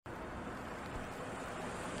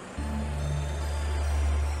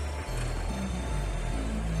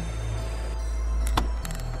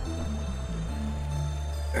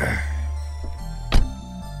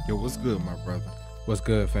What's good, my brother? What's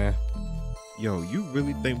good, fam? Yo, you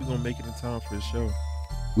really think we're gonna make it in time for the show?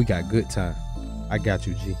 We got good time. I got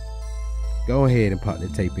you, G. Go ahead and pop the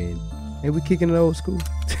tape in. And we kicking it old school.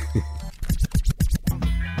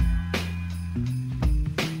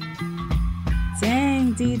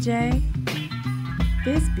 Dang, DJ.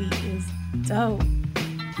 This beat is dope.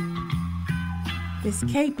 This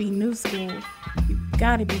can't be new school. You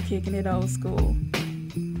gotta be kicking it old school.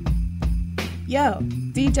 Yo,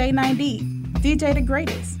 DJ 9D, DJ the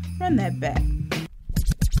greatest. Run that back.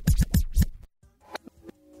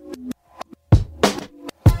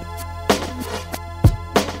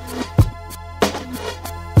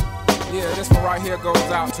 Yeah, this one right here goes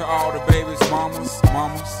out to all the babies, mamas.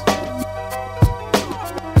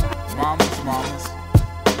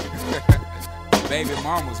 Baby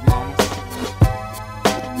mamas.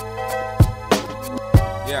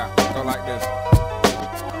 Yeah, go like this.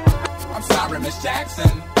 I'm sorry, Miss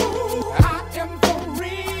Jackson. Ooh, I am for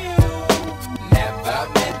real. Never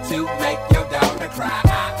meant to make your daughter cry.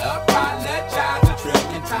 I apologize a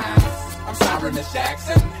trillion times. I'm sorry, Miss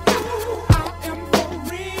Jackson. Ooh, I am for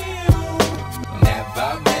real.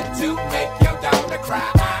 Never meant to make your daughter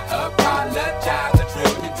cry. I apologize a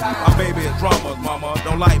trillion times. My baby is drama, mama.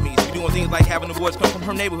 Don't like me. She doing things like having the boys come from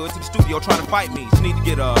her neighborhood to the studio trying to fight me. She need to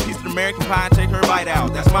get a piece of American pie and take her bite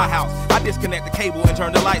out. That's my house. I disconnect the cable and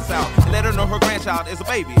turn the lights out and let her know her grandchild is a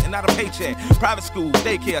baby and not a paycheck. Private school,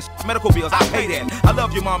 daycare, medical bills, I pay that. I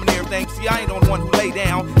love your mom and everything. See, I ain't the only one who lay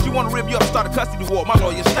down. She wanna rip you up and start a custody war. My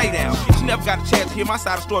lawyer, stay down. She never got a chance to hear my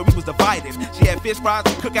side of the story. We was divided. She had fish fries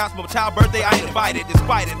and cookouts for my child's birthday. I ain't invited.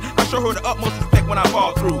 Despite it, I show her the utmost respect when I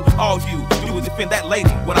fall through. All you do is defend that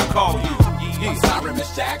lady when I call you. I'm sorry,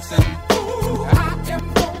 Miss Jackson. Ooh, I am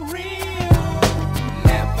for real.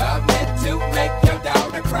 Never meant to make your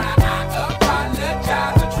daughter cry. I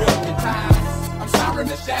apologize a trillion times. I'm sorry,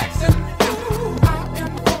 Miss Jackson. Ooh, I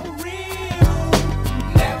am for real.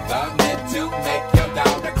 Never meant to make your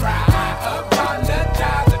daughter cry. I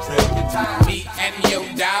apologize a trillion times. Me and your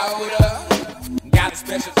daughter got a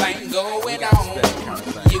special thing going on.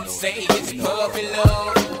 You say it's puppy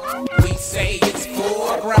love. We say it's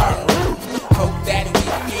full grown. Hope that we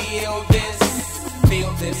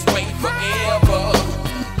feel this way forever.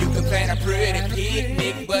 You can plan a pretty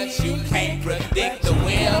picnic, but you can't predict the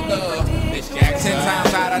weather. Miss Jackson. 10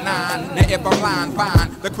 times out of 9, now if I'm lying, fine.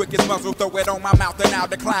 The quickest muzzle, throw it on my mouth and I'll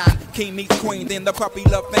decline. King meets queen, then the puppy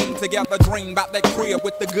love thing. Together dream about that crib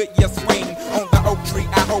with the Goodyear swing. On the oak tree,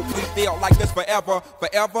 I hope we feel like this forever.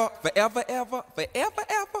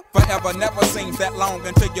 Forever never seems that long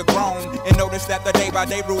until you're grown. And notice that the day by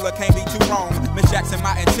day ruler can't be too wrong. Miss Jackson,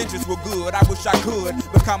 my intentions were good. I wish I could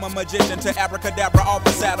become a magician to abracadabra all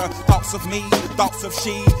the sadder. Thoughts of me, thoughts of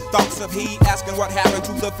she, thoughts of he. Asking what happened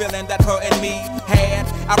to the feeling that her and me had.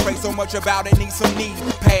 I pray so much about it, need some knee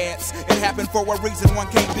pads. It happened for a reason, one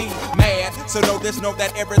can't be mad. So know this, know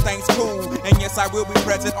that everything's cool. And yes, I will be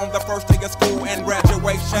present on the first day of school and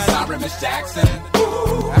graduation. I'm sorry, Miss Jackson.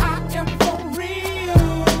 Ooh, I am for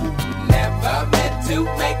real. Never meant to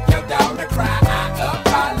make your daughter cry. I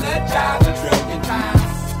apologize a trillion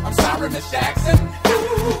times. I'm sorry, Miss Jackson.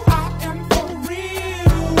 Ooh, I am for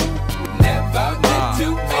real. Never meant to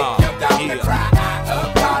make your daughter cry. I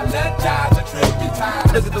apologize a trillion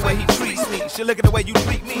times. Look at the way he treats me. She look at the way you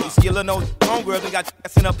treat me. Skillin' those homegirls and got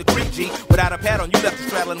sent up the creek, G. Without a pad on, you left the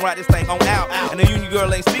straddle and ride this thing on out. And the union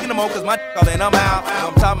girl ain't speaking no more, cause my all in, I'm out.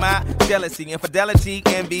 I'm talking about jealousy, infidelity,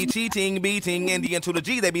 envy, cheating, beating, and the N to the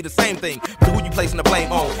G, they be the same thing. But who you placing the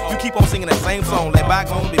blame on? You keep on singing that same song. Let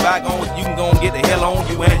bygones be bygones. You can go and get the hell on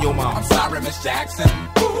you and your mom. I'm sorry, Miss Jackson.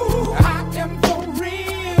 Ooh, I am for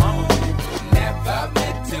real. Never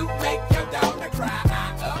meant to make your daughter cry.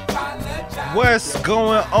 I apologize. What's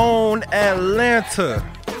going on, Atlanta?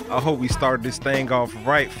 I hope we started this thing off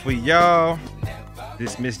right for y'all.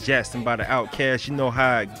 This Miss Jackson by the Outkast. You know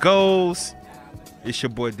how it goes. It's your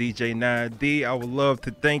boy DJ 9D. I would love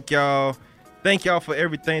to thank y'all. Thank y'all for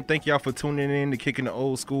everything. Thank y'all for tuning in to Kicking the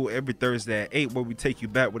Old School every Thursday at 8, where we take you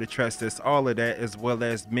back with a track that's all of that, as well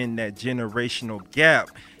as mend that generational gap.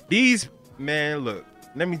 These, man, look,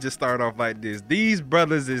 let me just start off like this. These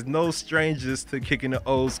brothers is no strangers to Kicking the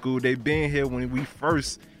Old School. They've been here when we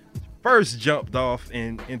first jumped off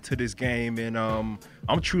into this game, and I'm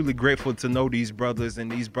truly grateful to know these brothers,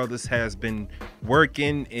 and these brothers has been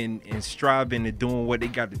working and striving and doing what they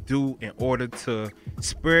got to do in order to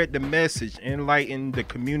spread the message, enlighten the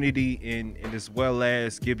community, and as well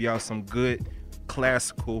as give y'all some good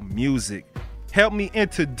classical music. Help me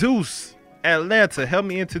introduce Atlanta. Help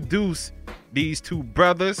me introduce these two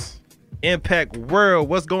brothers. Impact World,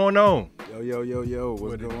 what's going on? Yo, what's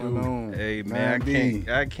What it going do? on? Hey man, 9D.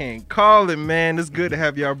 I can't call it, man. It's good to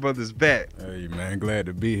have y'all brothers back. Hey man, glad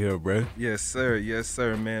to be here, bro. Yes,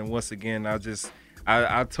 sir, man. Once again,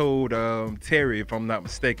 I told Terry, if I'm not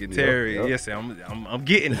mistaken, Terry, yep. yes, sir, I'm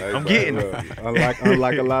getting it. Hey, I'm bro, getting look, it.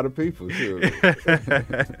 unlike a lot of people, sure.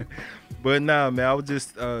 But nah, man, I was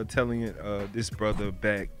just telling this brother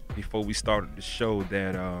back before we started the show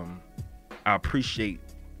that I appreciate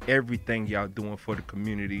everything y'all doing for the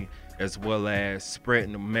community, as well as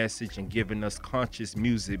spreading the message and giving us conscious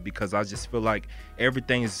music, because I just feel like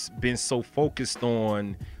everything's been so focused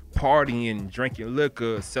on partying, drinking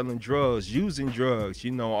liquor, selling drugs, using drugs,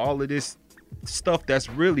 all of this stuff that's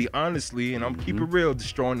really, honestly, and I'm keeping real,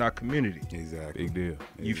 destroying our community. Exactly. Big deal.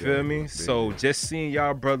 You feel me? So just seeing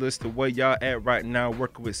y'all brothers the way y'all at right now,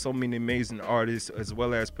 working with so many amazing artists, as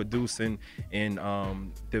well as producing and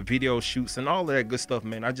the video shoots and all of that good stuff,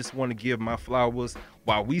 man. I just want to give my flowers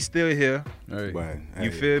while we still here. Hey, But, You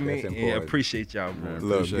hey, feel me? that's And important. appreciate y'all, bro. Man.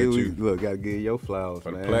 Look, Appreciate you. gotta give your flowers,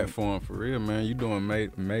 for the man. platform, for real, man. You doing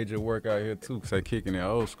major work out here too. Say kicking it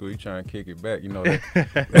old school, you trying to kick it back.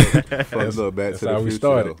 That, Look, back that's to the how we future,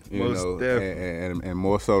 started. though, you Most know, definitely. and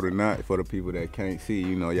more so than not, for the people that can't see,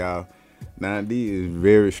 y'all, 9D is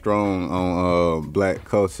very strong on black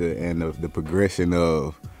culture and the progression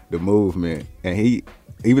of the movement. And he,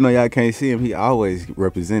 even though y'all can't see him, he always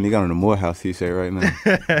represent. He got on the Morehouse T-shirt right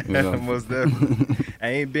now. Most definitely. I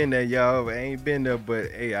ain't been there, y'all. I ain't been there,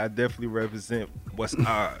 but hey, I definitely represent what's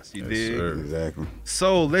ours. You Yes, dig? sir. Exactly.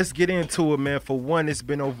 So let's get into it, man. For one, it's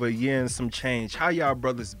been over a year and some change. How y'all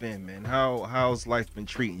brothers been, man? How's life been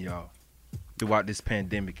treating y'all throughout this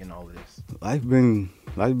pandemic and all of this? Life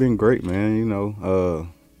been great, man.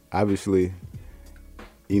 Obviously,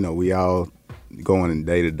 we all going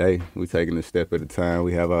day to day. We taking a step at a time.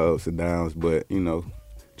 We have our ups and downs, but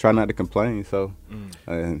try not to complain. So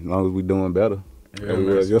as long as we doing better than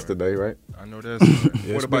we was yesterday, right? I know that's right.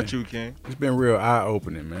 Yeah, What it's about been- you, King? It's been real eye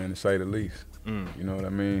opening, man, to say the least. Mm. You know what I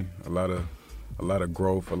mean? A lot of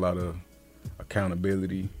growth, a lot of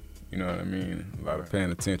accountability. You know what I mean? A lot of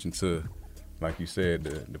paying attention to, like you said,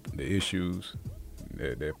 the issues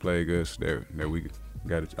that plague us that we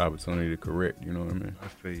got an opportunity to correct. You know what I mean? I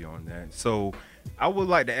feel you on that. So I would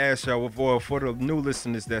like to ask y'all, for the new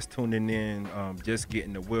listeners that's tuning in, just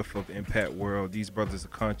getting the whiff of Impact World. These brothers are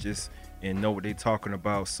conscious and know what they're talking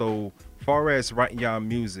about. So far as writing y'all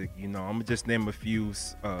music, I'm gonna just name a few.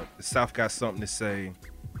 The South Got Something to Say,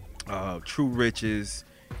 True Riches,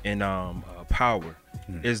 and Power.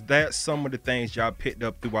 Is that some of the things y'all picked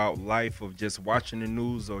up throughout life of just watching the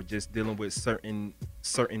news or just dealing with certain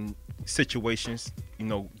situations,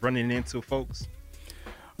 running into folks?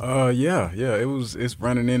 Yeah. It's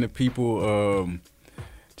running into people,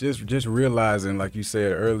 just realizing, like you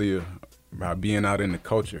said earlier, about being out in the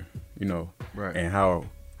culture, Right. and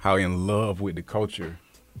how in love with the culture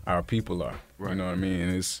our people are. Right. You know what I mean?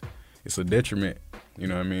 And it's a detriment. You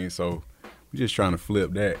know what I mean? So we're just trying to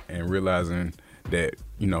flip that and realizing that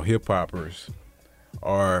hip hoppers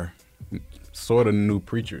are sort of new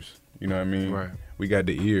preachers. You know what I mean? Right. We got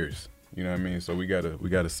the ears. You know what I mean? So we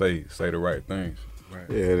gotta say the right things. Right.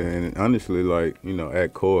 Yeah, and honestly,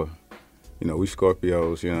 at core, we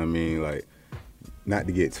Scorpios. You know what I mean? Like, not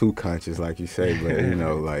to get too conscious, like you say,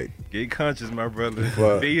 but Get conscious, my brother.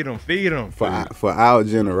 For- Feed them. for our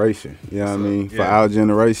generation, you know what I mean? For yeah. our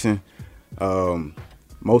generation,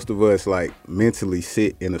 most of us mentally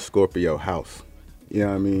sit in a Scorpio house. You know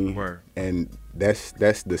what I mean? Word. And that's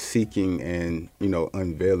the seeking and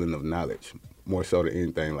unveiling of knowledge more so than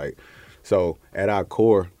anything. So at our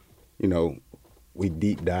core, we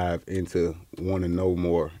deep dive into want to know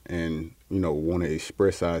more and want to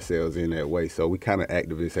express ourselves in that way. So we kind of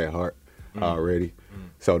activists at heart already.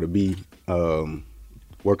 So to be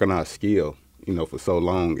work on our skill, for so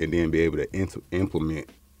long and then be able to implement,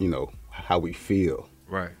 how we feel.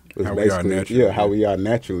 Right. It's How we are basically- naturally, Yeah, how we are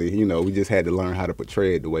naturally. We just had to learn how to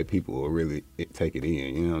portray it the way people will really take it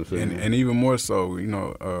in. You know what I'm saying? And even more so,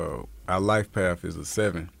 our life path is a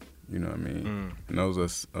 7. You know what I mean? And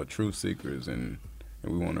those are truth seekers, and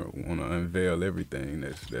we want to unveil everything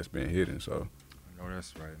that's been hidden. So I know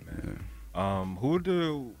that's right, man. Who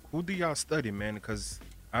do y'all study, man? Because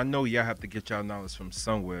I know y'all have to get y'all knowledge from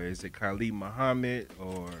somewhere. Is it Khalid Muhammad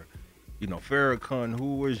or Farrakhan?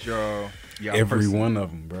 Who was y'all every person? one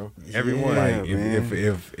of them, bro. Everyone. Yeah, Like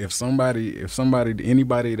man. if somebody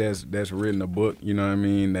anybody that's written a book, you know what I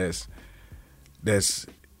mean, that's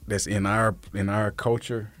in our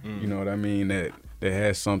culture, you know what I mean, that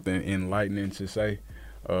has something enlightening to say,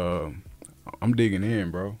 I'm digging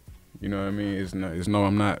in, bro. You know what I mean? It's no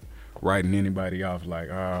I'm not writing anybody off like,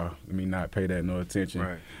 let me not pay that no attention.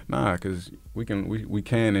 Right. Nah, because we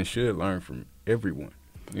can and should learn from everyone.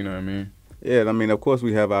 You know what I mean? Yeah, I mean, of course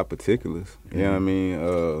we have our particulars. You know what I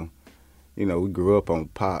mean? You know, we grew up on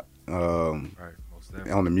pop. Right. Most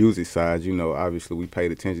definitely. On the music side, you know, obviously we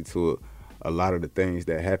paid attention to a lot of the things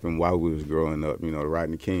that happened while we was growing up. You know, the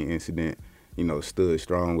Rodney King incident, you know, stood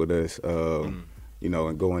strong with us. You know,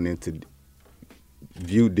 and going into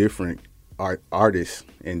view different artists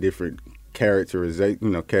and different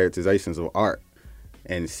characterizations of art,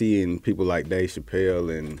 and seeing people like Dave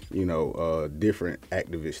Chappelle and, you know, different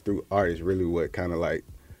activists through art is really what kind of like,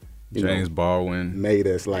 you James know, Baldwin made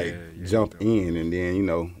us like jump in. And then, you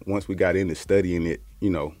know, once we got into studying it, you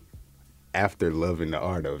know, after loving the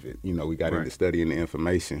art of it, you know, we got into studying the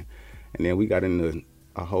information, and then we got into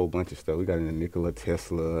a whole bunch of stuff. We got into Nikola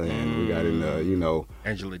Tesla, and we got into, you know,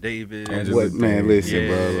 Angela Davis. Man, listen,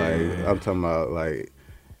 bro, like, I'm talking about, like,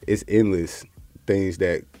 it's endless things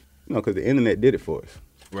that, you know, because the internet did it for us.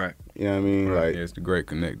 Right. You know what I mean? Like, it's the great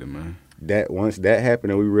connector, man. That once that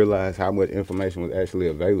happened and we realized how much information was actually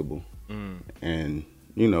available, and,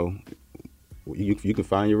 you know, you can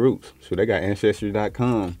find your roots. So they got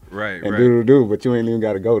Ancestry.com. Right, and right. but you ain't even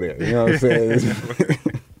got to go there. You know what I'm saying?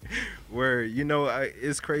 Where, you know,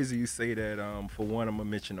 it's crazy you say that. For one, I'm going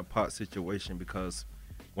to mention the Pac situation, because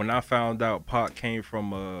when I found out Pac came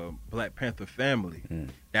from a Black Panther family,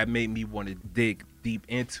 that made me want to dig deep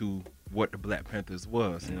into what the Black Panthers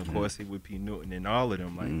was. And, of course, it would P. Newton and all of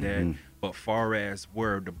them like that. But far as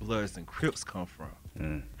where the Bloods and Crips come from,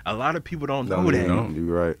 a lot of people don't know that. You're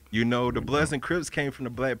right. You know, the Bloods and Crips came from the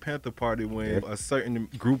Black Panther Party when a certain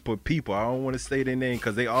group of people, I don't want to say their name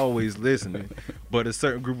because they always listening, but a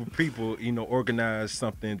certain group of people, you know, organized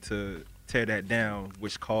something to tear that down,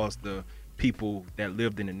 which caused the people that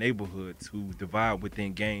lived in the neighborhood to divide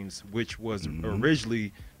within gangs, which was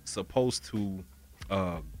originally supposed to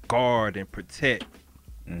guard and protect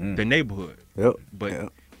the neighborhood.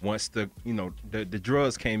 But once the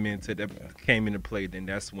drugs came into play, then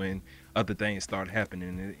that's when other things started happening,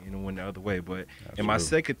 and it went the other way. But and my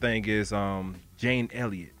second thing is Jane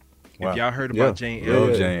Elliott. Wow. If y'all heard about Jane Love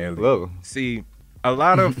Elliott, Jane Elliott. Love her. see, a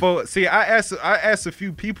lot of folks. See, I asked a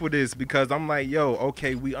few people this because I'm like, yo,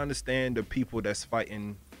 okay, we understand the people that's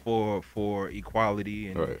fighting for equality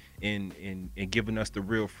and and giving us the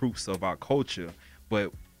real fruits of our culture,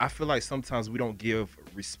 but I feel like sometimes we don't give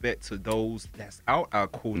respect to those that's out our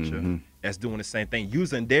culture that's doing the same thing,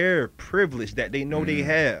 using their privilege that they know they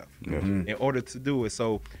have in order to do it.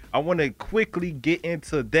 So I want to quickly get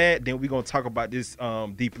into that. Then we're going to talk about this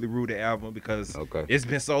Deeply Rooted album, because it's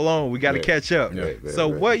been so long. We got to catch up. So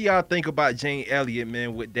what y'all think about Jane Elliott,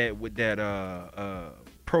 man, with that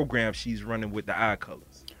program she's running with the eye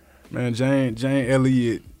colors? Man, Jane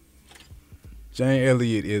Elliott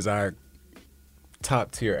is our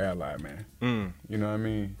top tier ally, man. You know what I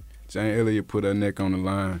mean? Jane Elliott put her neck on the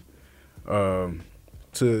line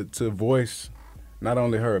to voice not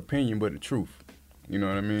only her opinion but the truth. You know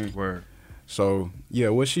what I mean? Word. So yeah,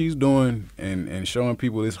 what she's doing and showing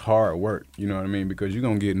people is hard work. You know what I mean? Because you're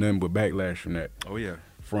gonna get nothing but backlash from that. Oh yeah.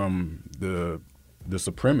 From the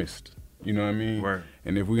supremacist. You know what I mean? Word.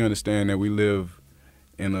 And if we understand that we live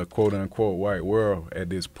in a quote unquote white world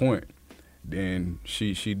at this point, then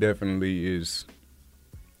she definitely is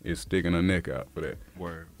sticking her neck out for that.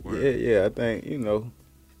 Word. Yeah. I think, you know,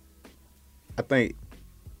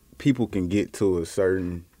 people can get to a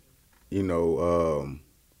certain, you know,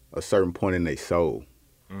 a certain point in their soul.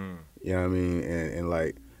 You know what I mean? And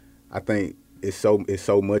like, I think it's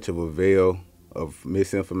so much of a veil of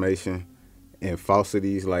misinformation and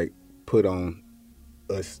falsities like put on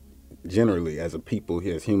us generally as a people,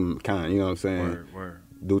 as humankind. You know what I'm saying? Word.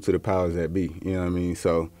 Due to the powers that be. You know what I mean?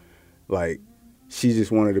 So, like, she's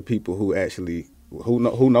just one of the people who actually,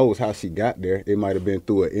 who knows how she got there. It might have been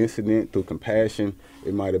through an incident, through compassion.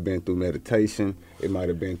 It might have been through meditation. It might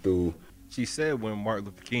have been through. She said when Martin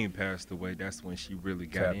Luther King passed away, that's when she really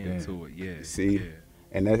got into it. Yeah. See? Yeah.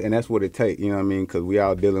 And that's what it takes, you know what I mean? Because we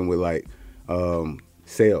all dealing with, like,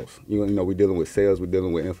 sales. You know, we're dealing with sales, we're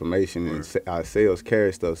dealing with information, and our sales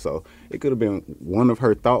carry stuff. So it could have been one of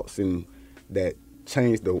her thoughts and that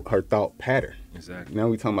changed her thought pattern. Exactly. Now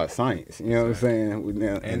we talking about science, you know what I'm saying?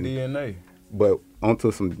 And DNA. But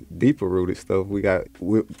onto some deeper rooted stuff,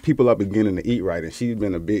 people are beginning to eat right, and she's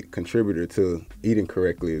been a big contributor to eating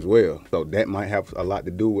correctly as well. So that might have a lot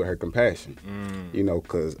to do with her compassion, you know,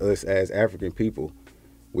 because us as African people,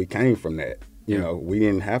 we came from that. You know, we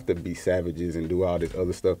didn't have to be savages and do all this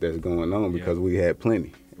other stuff that's going on because we had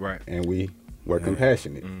plenty. Right. And we were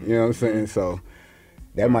compassionate. You know what I'm saying? So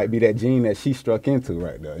that might be that gene that she struck into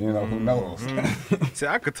right there. You know, who knows? See,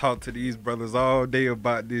 I could talk to these brothers all day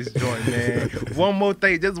about this joint, man. One more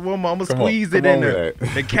thing, just one more. I'm gonna squeeze it in there.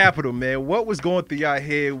 The Capitol, man. What was going through y'all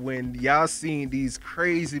head when y'all seen these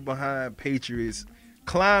crazy behind patriots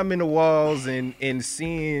climbing the walls and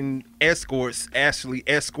seeing escorts actually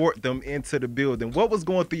escort them into the building? What was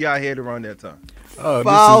going through y'all head around that time?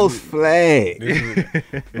 False flag.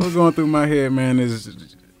 What's going through my head, man,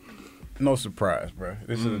 is no surprise, bro.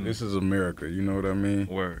 This is America. You know what I mean?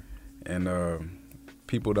 Word. And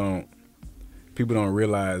people don't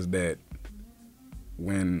realize that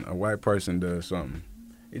when a white person does something,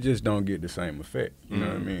 it just don't get the same effect. You know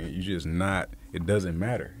what I mean? You just not. It doesn't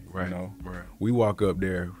matter. Right. You know. Right. We walk up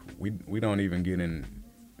there. We don't even get in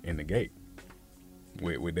the gate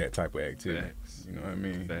with that type of activity. Facts. You know what I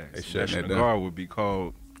mean? Facts. They shutting National that down. Guard would be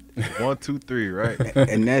called 1, 2, 3, right?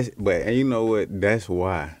 And you know what? That's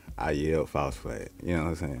why I yell false flag. You know what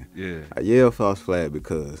I'm saying? Yeah. I yell false flag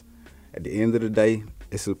because at the end of the day,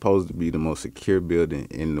 it's supposed to be the most secure building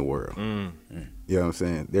in the world. You know what I'm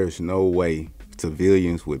saying? There's no way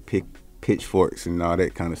civilians with pitchforks and all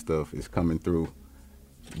that kind of stuff is coming through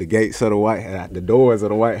the gates of the White House, the doors of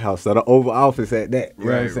the White House, of the Oval Office at that. You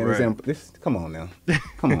know what I'm saying? Come on now.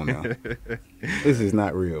 Come on now. This is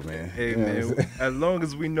not real, man. Hey, You know what I'm man, saying? as long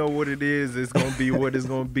as we know what it is, it's going to be what it's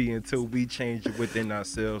going to be until we change it within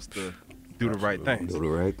ourselves to do the right thing. Do the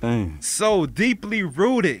right thing. So Deeply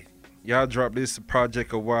Rooted. Y'all dropped this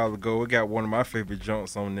project a while ago. It got one of my favorite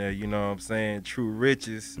joints on there, you know what I'm saying? True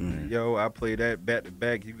Riches. Yo, I play that back to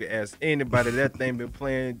back. You can ask anybody. That thing been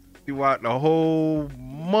playing throughout the whole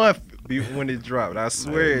month when it dropped. I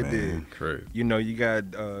swear it did. Crazy. You know, you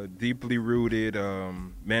got Deeply Rooted,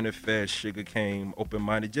 Manifest, Sugarcane, Open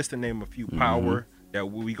Minded, just to name a few. Power that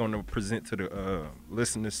we going to present to the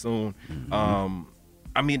listeners soon.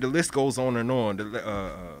 I mean, the list goes on and on.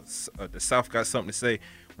 The South got something to say.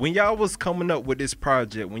 When y'all was coming up with this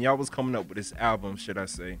project, when y'all was coming up with this album, should I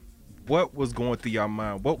say, what was going through your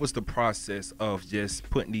mind? What was the process of just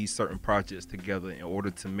putting these certain projects together in order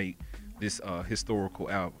to make this historical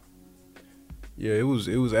album? Yeah, it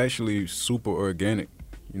was actually super organic.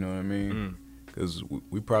 You know what I mean? Because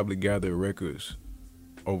we probably gathered records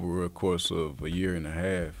over a course of a year and a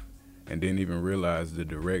half, and didn't even realize the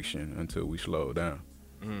direction until we slowed down,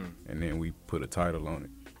 and then we put a title on it.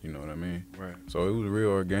 You know what I mean? Right. So it was real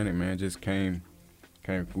organic, man. Just came.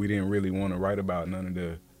 We didn't really want to write about none of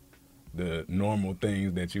the normal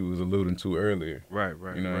things that you was alluding to earlier. Right.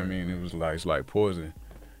 You know what I mean? It was like, it's like poison.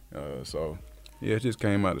 So yeah, it just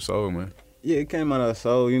came out of the soul, man. Yeah, it came out of the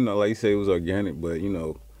soul. You know, like you said, it was organic, but you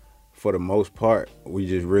know, for the most part, we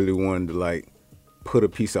just really wanted to like put a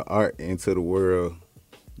piece of art into the world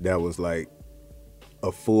that was like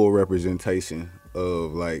a full representation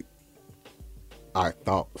of like our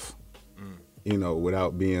thoughts, you know,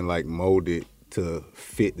 without being like molded to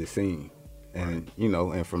fit the scene. And, you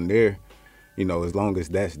know, and from there, you know, as long as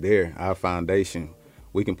that's there, our foundation,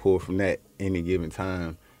 we can pull from that any given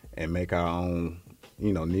time and make our own,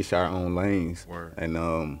 you know, niche our own lanes. Word. And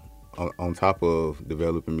on top of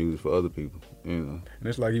developing music for other people, you know. And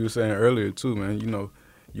it's like you were saying earlier too, man, you know,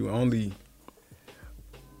 you only,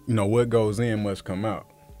 you know, what goes in must come out.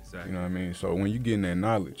 Exactly. You know what I mean? So when you getting that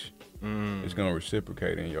knowledge, it's gonna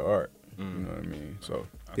reciprocate in your art. You know what I mean? So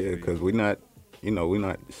Yeah, because we're not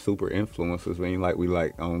super influencers. We ain't like we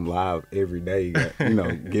like on live every day, you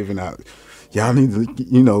know, giving out, y'all need to,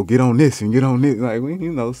 you know, get on this and get on this. Like, we,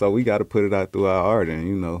 you know, so we got to put it out through our art. And,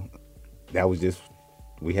 you know, that was just,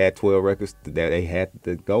 we had 12 records that they had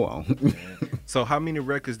to go on. So how many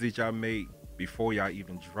records did y'all make before y'all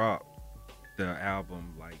even dropped the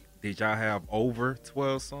album? Like, did y'all have over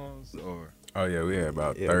 12 songs or? oh yeah, we had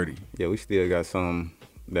about 30. Yeah, we still got some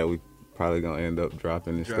that we probably gonna end up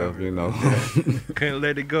dropping and stuff, you know. Couldn't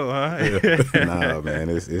let it go, huh? Nah, man,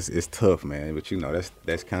 it's tough, man. But you know,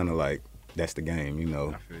 that's kind of like, that's the game, you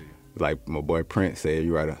know. I feel you. Like my boy Prince said,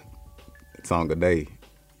 you write a song a day,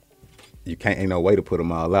 ain't no way to put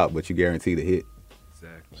them all out, but you guarantee the hit.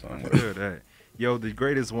 Exactly. I feel that. Yo, the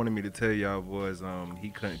greatest wanted me to tell y'all was he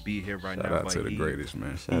couldn't be here right now. Shout out to the greatest,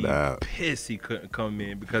 man. Shout out. Pissed he couldn't come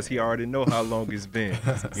in because he already know how long it's been.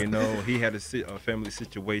 You know, he had a family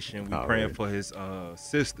situation. We praying for his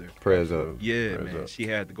sister. Prayers up. Yeah, Prayers man. up. She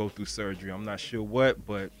had to go through surgery. I'm not sure what,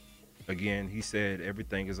 but again, he said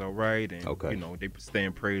everything is all right, and you know they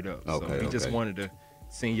staying prayed up. So he just wanted to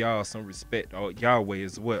send y'all some respect y'all way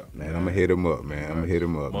as well. Man, I'm gonna hit him up, man. I'm gonna hit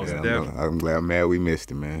him up. Most Man. definitely. I'm glad, mad we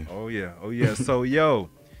missed him, man. Oh yeah. So yo,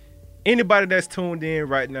 Anybody that's tuned in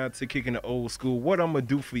right now to Kicking the Old School, what I'm going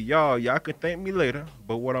to do for y'all can thank me later,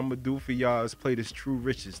 but what I'm going to do for y'all is play this True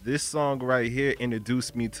Riches. This song right here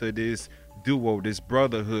introduced me to this duo, this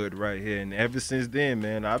brotherhood right here, and ever since then,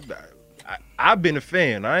 man, I've been a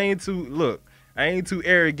fan. I ain't too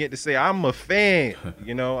arrogant to say I'm a fan.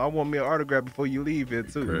 You know, I want me an autograph before you leave here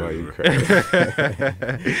too.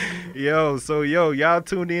 Y'all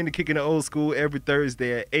tuned in to Kicking the Old School every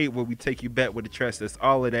Thursday at 8, where we take you back with the tracks that's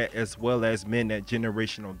all of that, as well as Men That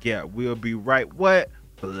Generational Gap. We'll be right back.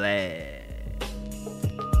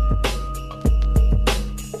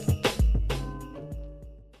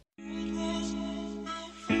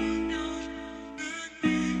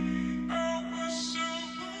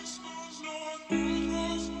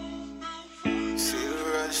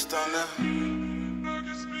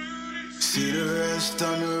 See the rest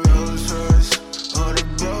on the Rolls Royce, or the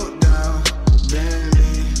broke down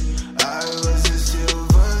Bentley. I was a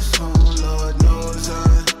silver spoon, Lord knows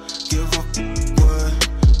I give a what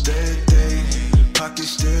they think. Pocket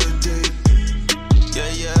still deep.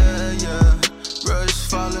 Yeah. Rush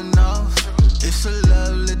falling off. It's a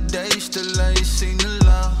lovely day, still ain't seen the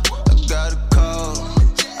law. I got a call.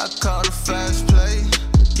 I called a fast play.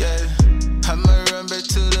 Yeah. I might run back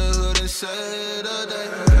to the hood and say that they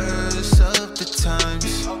up the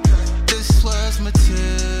times. This was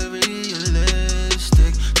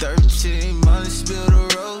materialistic. 13 months, build a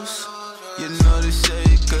rose. You know they say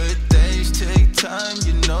good things take time.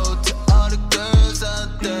 You know, to all the girls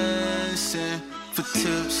out dancing for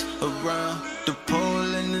tips around the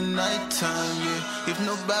pole in the nighttime. Yeah, if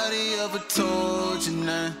nobody ever told you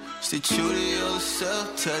nothing, stay true to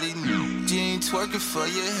yourself. Tell these you ain't twerking for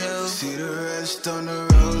your health. See the rest on the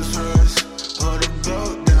Rolls Royce, or the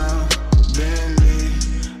broke down Bentley.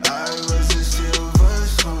 I was a silver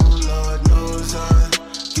spoon, Lord knows I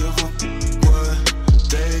give a what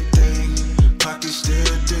they think. Pocket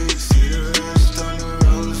still deep. See the rest on the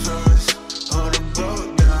Rolls Royce, or the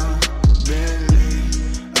broke down Bentley.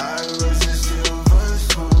 I was a silver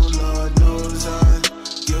spoon, Lord knows I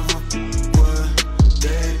give a what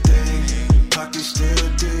they think. Pocket still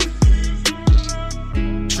deep.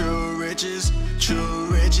 True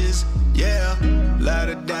riches, yeah. Lot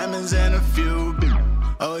of diamonds and a few.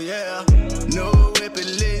 Oh yeah. No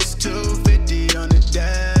whipping list, 250 on the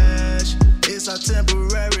dash. It's all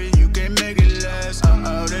temporary, you can't make it last.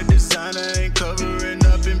 The designer ain't covering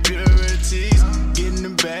up impurities. Getting the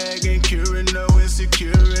bag ain't curing no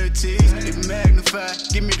insecurities. It magnify,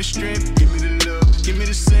 give me the strength, give me the love, give me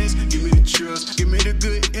the sense, give me the trust, give me the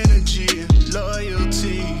good energy and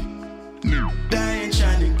loyalty. They ain't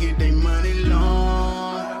tryna get their money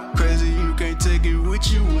long. Crazy, you can't take it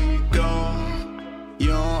with you when you gone. You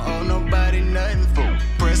don't owe nobody nothing for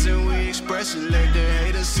pressing we expression. Let the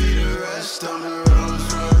haters see the rest on the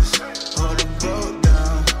Rolls Royce, or the broke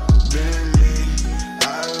down Bentley.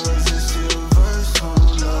 I was a silver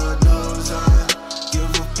spoon, Lord knows I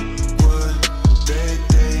give a what they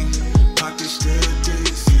think. Pocket still deep.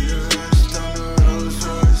 See the rest on the Rolls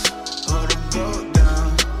Royce, or the broke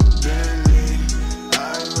down Bentley. I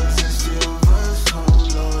was a silver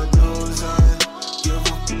spoon, Lord knows I give a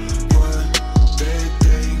what they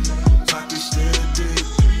think. Pocket still deep.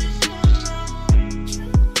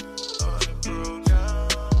 Or the broke down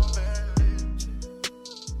Bentley.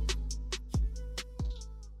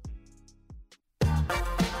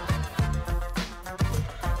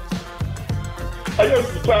 Hey, yo,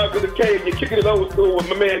 this is Drive to the K, and you're Kicking it Old School with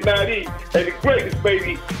my man 9E. And the greatest,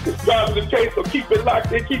 baby, is Drive to the K, so keep it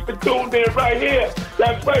locked in, keep it tuned in right here.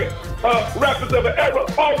 That's right. Rappers of the era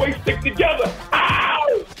always stick together.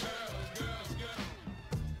 Ow!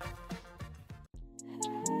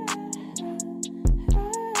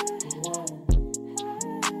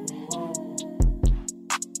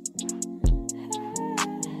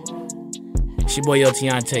 It's your boy Yo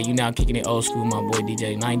Tiante. You now Kicking it Old School. My boy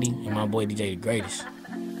DJ 90 and my boy DJ The Greatest.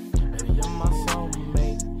 Baby, you're my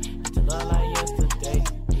soulmate. Still love like yesterday.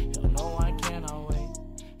 You know I cannot wait.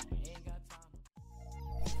 Ain't got time.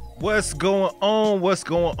 What's going on? What's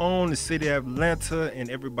going on in the city of Atlanta and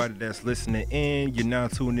everybody that's listening in? You're now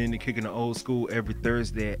tuned in to Kicking the Old School every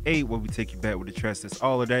Thursday at 8, where we take you back with the tracks that's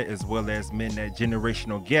all of that, as well as Men That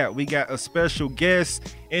Generational Gap. We got a special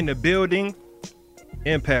guest in the building.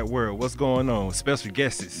 Impact World, what's going on? Special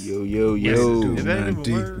guesses. Yo. Is that even a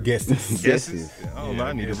word? Guesses. Oh,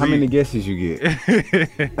 I need to How read. many guesses you get?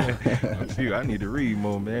 Phew, I need to read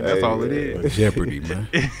more, man. That's all it is. Jeopardy, man.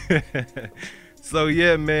 So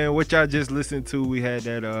yeah, man, what y'all just listened to, we had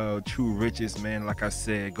that True Riches, man. Like I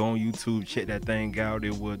said, go on YouTube, check that thing out.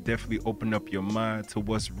 It will definitely open up your mind to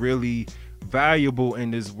what's really valuable in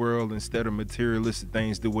this world instead of materialistic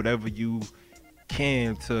things. Do whatever you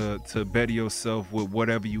can to better yourself with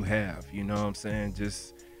whatever you have. You know what I'm saying?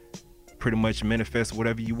 Just pretty much manifest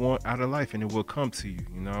whatever you want out of life and it will come to you.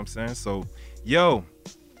 You know what I'm saying? So, yo,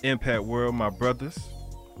 Impact World, my brothers.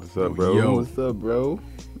 What's up, bro? Yo. What's up, bro?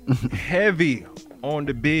 Heavy on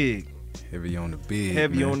the big. Heavy on the big.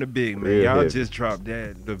 Heavy man. on the big, man. Real Y'all heavy. just dropped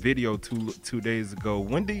the video two days ago.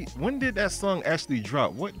 When did that song actually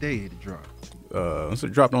drop? What day did it drop? So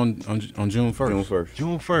it dropped on June 1st. June 1st.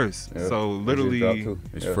 June 1st. Yeah. So It just dropped literally, too.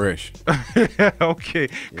 It's Yeah. fresh. okay.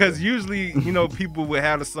 Because usually, people would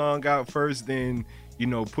have the song out first, then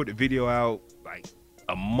put the video out like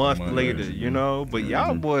a month month later. later. But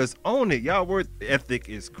y'all boys own it. Y'all work ethic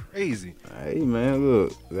is crazy. Hey, man,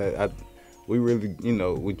 look, we really,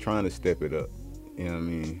 we trying to step it up. You know what I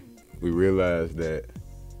mean? We realize that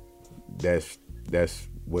that's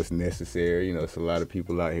what's necessary. It's a lot of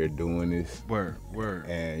people out here doing this. Word.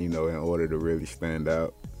 And, in order to really stand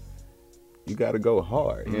out, you got to go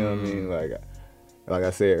hard. You know what I mean? Like I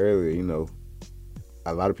said earlier,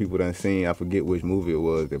 a lot of people done seen, I forget which movie it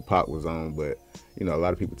was that Pac was on, but, a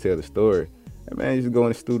lot of people tell the story. And man, you just go in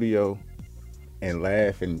the studio and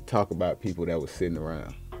laugh and talk about people that was sitting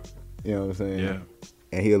around. You know what I'm saying? Yeah.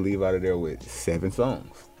 And he'll leave out of there with 7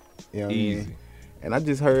 songs. You know what I Easy. mean? And I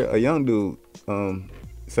just heard a young dude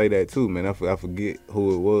say that too, man. I forget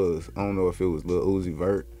who it was. I don't know if it was Lil Uzi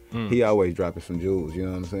Vert. He always dropping some jewels, you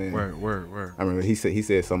know what I'm saying? Word. I remember he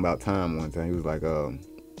said something about time one time. He was like, the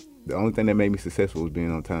only thing that made me successful was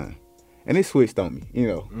being on time. And it switched on me,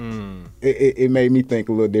 It made me think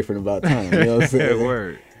a little different about time, you know what I'm saying?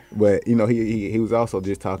 Word. But, he was also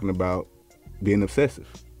just talking about being obsessive.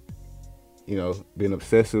 Being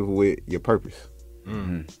obsessive with your purpose.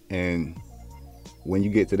 And when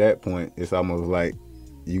you get to that point, it's almost like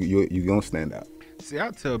you gonna stand out. See,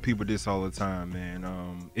 I tell people this all the time,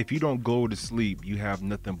 man. If you don't go to sleep, you have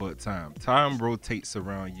nothing but time. Time rotates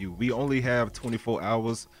around you. We only have 24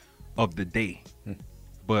 hours of the day.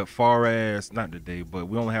 But far as, not the day, but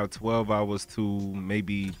we only have 12 hours to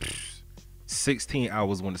maybe 16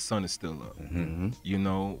 hours when the sun is still up.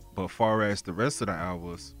 But far as the rest of the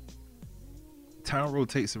hours, time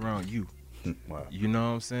rotates around you. Wow. You know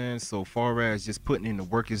what I'm saying? So far as just putting in the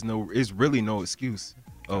work is really no excuse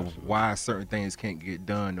of why certain things can't get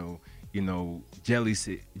done, or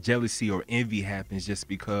jealousy or envy happens just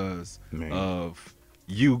because of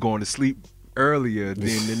you going to sleep earlier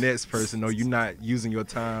than the next person, or you're not using your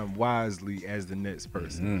time wisely as the next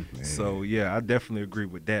person. So yeah, I definitely agree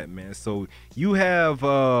with that, man. So you have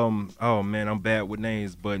oh man, I'm bad with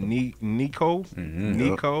names, but Nico,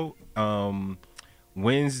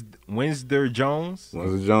 Winsder Jones.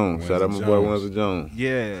 Winsder Jones. Shout out my boy Winsder Jones.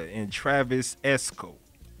 Yeah, and Travis Esco.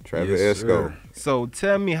 Travis Yes, Esco. sir. So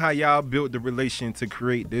tell me how y'all built the relation to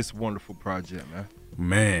create this wonderful project, man.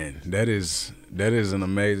 Man, that is an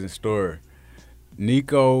amazing story.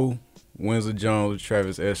 Nico, Winsder Jones,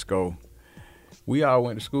 Travis Esco, we all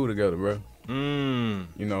went to school together, bro.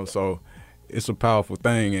 So it's a powerful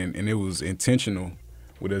thing, and it was intentional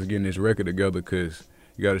with us getting this record together, because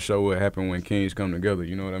you got to show what happened when kings come together.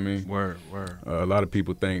 You know what I mean? Word. A lot of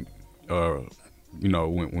people think,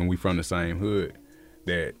 when we from the same hood,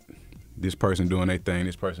 that this person doing their thing,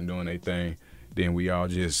 this person doing their thing, then we all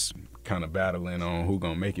just kind of battling on who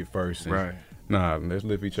gonna make it first. And, Right. Nah, let's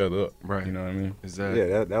lift each other up. Right. You know what I mean? Exactly.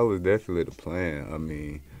 Yeah, that was definitely the plan. I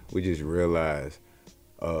mean, we just realized,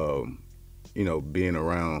 being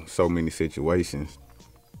around so many situations,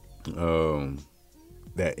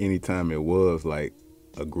 that anytime it was like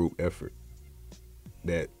a group effort,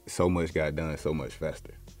 that so much got done so much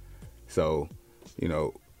faster. So,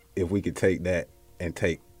 if we could take that and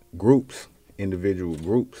take groups, individual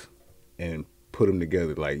groups, and put them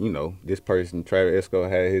together, like, this person, Travis Esco,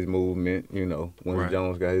 had his movement, Winsder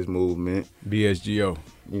Jones got his movement. BSGO.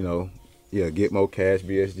 Get More Cash,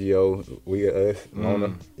 BSGO, we are us,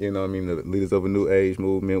 Mona, the Leaders of a New Age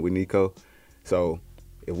movement with Nico. So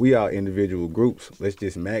if we are individual groups, let's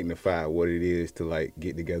just magnify what it is to like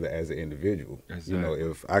get together as an individual. Exactly.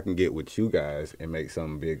 If I can get with you guys and make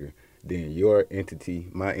something bigger, then your entity,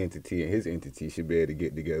 my entity, and his entity should be able to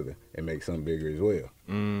get together and make something bigger as well.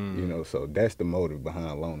 So that's the motive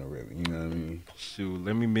behind Loner, really. You know what I mean? Shoot,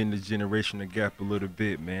 let me mend the generational gap a little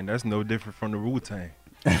bit, man. That's no different from the Wu-Tang.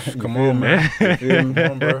 Come on, man. You feel me?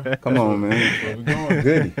 Come on, bro. Come on, man. Where we going?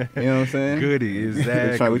 Goody. You know what I'm saying? Goody,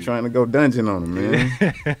 exactly. we trying to go dungeon on them,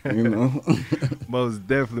 man. You know? Most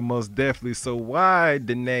definitely. So why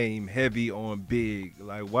the name Heavy on Big?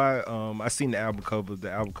 Like why? I seen the album cover.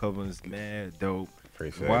 The album cover is mad dope.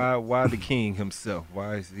 Appreciate Why the king himself?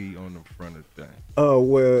 Why is he on the front of the thing?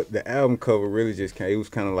 Well, the album cover really just came. It was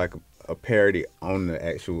kind of like a parody on the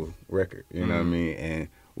actual record. You know what I mean? And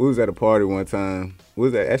we was at a party one time. We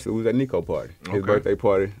was at Nico party, his birthday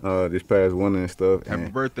party, this past winter and stuff. Happy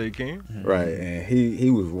birthday, King! Right, and he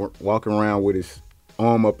was walking around with his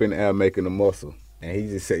arm up in the air making a muscle, and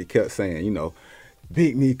he kept saying, you know,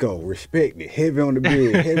 Big Nico, respect it, heavy on the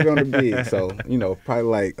big, heavy on the big. So, you know, probably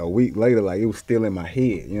like a week later, like it was still in my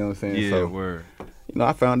head. You know what I'm saying? Yeah, so, word. You know,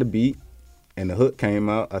 I found the beat, and the hook came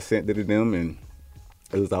out. I sent it to them, and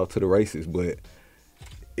it was out to the races, but.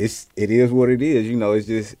 It is what it is, you know. It's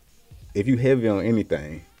just if you heavy on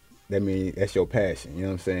anything, that means that's your passion. You know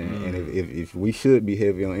what I'm saying? And if we should be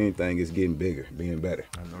heavy on anything, it's getting bigger, being better.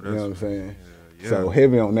 I know that's you know what I'm saying? Yeah. So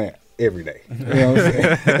heavy on that every day. You know what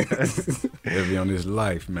I'm saying? Heavy on this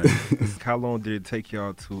life, man. How long did it take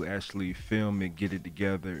y'all to actually film and get it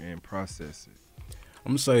together and process it?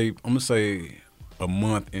 I'm gonna say a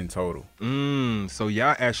month in total. So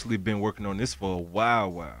y'all actually been working on this for a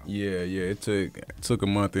while. Yeah. It took a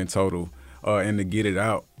month in total, and to get it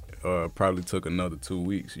out, probably took another 2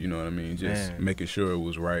 weeks. You know what I mean? Just making sure it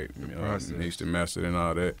was right, mixed and mastered and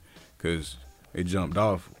all that, because it jumped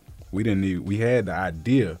off. We had the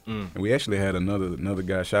idea, and we actually had another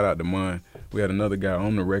guy. Shout out to Mon. We had another guy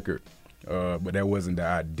on the record, but that wasn't the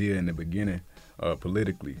idea in the beginning,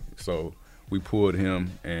 politically. So. We pulled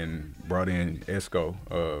him and brought in Esco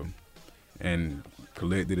and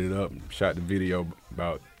collected it up, shot the video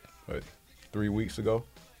about 3 weeks ago.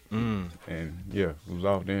 And yeah, it was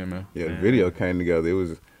off then, man. Yeah, the video came together. It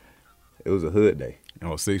was a hood day.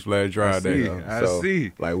 Oh, Six Flags Drive day. I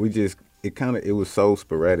see. Like it was so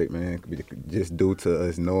sporadic, man. Just due to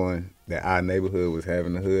us knowing that our neighborhood was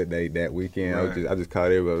having a hood day that weekend. Right. I just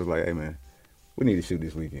called everybody. I was like, hey man, we need to shoot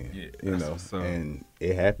this weekend. Yeah, you know. what's up. And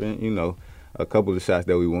it happened, you know. A couple of shots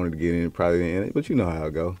that we wanted to get in probably in it, but you know how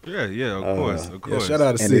it go. Yeah, of course. Yeah, shout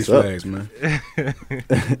out to Six Flags, man.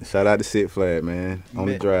 Shout out to Six Flags, man. On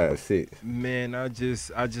the drive, Six. Man, I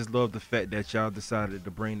just love the fact that y'all decided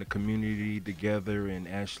to bring the community together and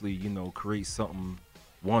actually, you know, create something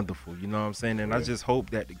wonderful. You know what I'm saying? And I just hope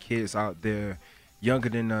that the kids out there, younger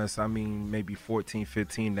than us, I mean, maybe 14,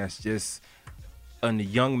 15, that's just a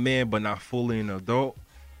young man but not fully an adult,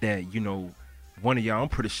 that, you know, one of y'all, I'm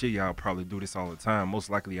pretty sure y'all probably do this all the time. Most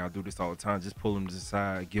likely y'all do this all the time. Just pull them to the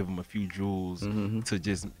side, give them a few jewels to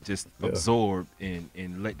just absorb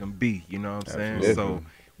and let them be. You know what I'm saying? Absolutely. So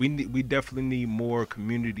we definitely need more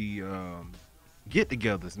community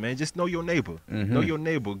get-togethers, man. Just know your neighbor. Know your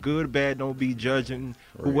neighbor. Good, bad, don't be judging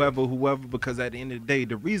whoever, because at the end of the day,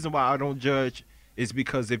 the reason why I don't judge is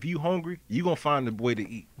because if you hungry, you going to find a way to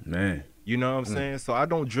eat. Man. You know what I'm saying? So I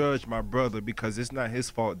don't judge my brother because it's not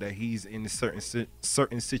his fault that he's in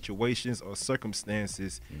certain situations or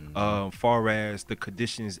circumstances, far as the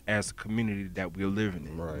conditions as a community that we're living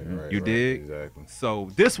in. Right. You dig? Exactly.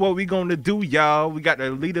 So this what we gonna do, y'all. We got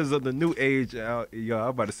the leaders of the new age out. Y'all, I'm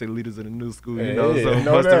about to say leaders of the new school. You know, so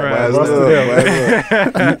bust around.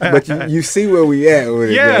 But you see where we at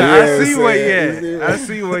with it. Yeah, I see where you at. I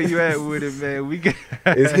see where you at with it, man. We got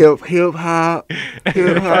it's hip hop.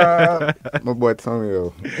 My boy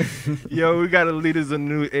Tonyo. Yo, we got the leaders of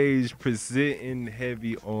new age presenting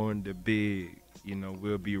Heavy on the Big. You know,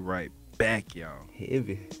 we'll be right back, y'all.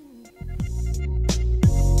 Heavy.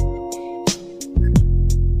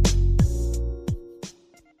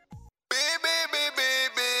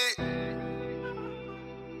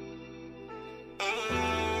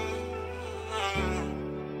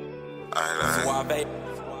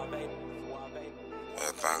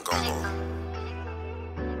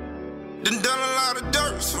 Done a lot of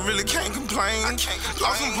dirt, so really can't complain.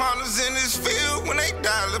 Lost some partners in this field when they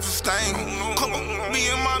died, left a stain. Come on, me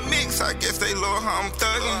and my mix, I guess they love how I'm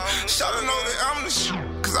thugging. Shotta know that I'm the shit,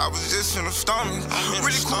 cause I was just in the stomach.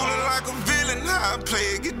 Really coolin' like a villain, how I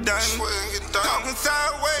play it, get done. Talking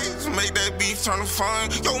sideways, make that beef turn to fun.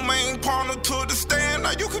 Your main partner to the stand,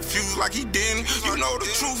 now you confused like he didn't. You know the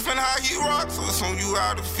truth and how he rocks, so it's on you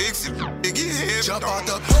how to fix it. Get heavy. Jump out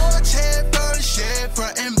the porch, head first, shed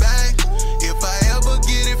front and back. If I ever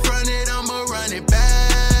get it fronted, I'ma run it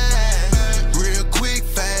back. Real quick,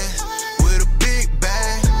 fast, with a big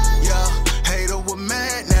bag. Yeah, hater was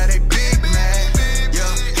mad, now they big mad.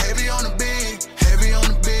 Yeah, heavy on the big, heavy on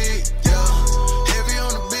the big. Yeah, heavy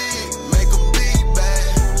on the big, make a big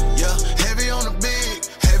bag. Yeah, heavy on the big,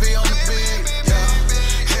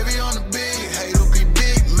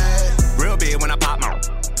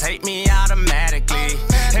 rate me automatically.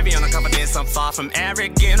 Heavy on the confidence, I'm far from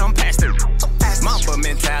arrogant, I'm past it. Mamba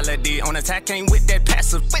mentality on attack, ain't with that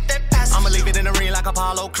passive. I'ma leave it in the ring like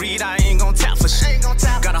Apollo Creed, I ain't gon' tap for shit.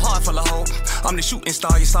 Got a heart full of hope, I'm the shooting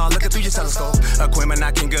star you saw looking through your telescope. Aquaman,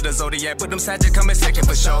 I can get the Zodiac, but them Sagitt coming second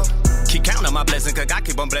for sure. Keep counting my blessing, cause I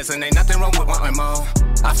keep on blessing, ain't nothing wrong with wanting more.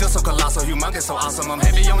 I feel so colossal, humongous, so awesome, I'm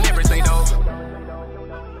heavy on everything though.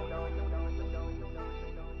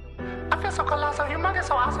 I feel so colossal, humongous,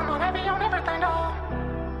 so awesome, I'm heavy on everything though.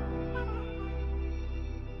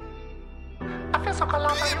 I feel so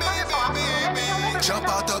colossal, humongous, so awesome, I'm heavy on everything. Jump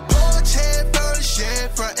out the porch, head first, yeah,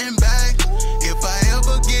 front and back. If I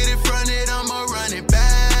ever get it fronted, I'ma run it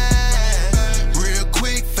back. Real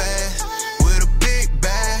quick, fast, with a big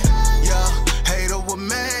bag. Yeah, hater was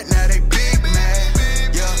mad, now they big mad.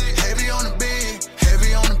 Yeah, heavy on the big,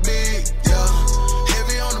 heavy on the big. Yeah,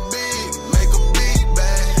 heavy on the big, make a big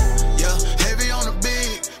bag. Yeah, heavy on the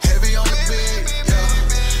big, heavy on the big. Yeah,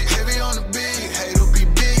 heavy on the big, hater be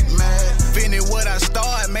big mad. Finish what I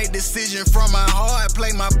start, make decision from my heart,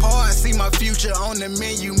 play my part, see my future on the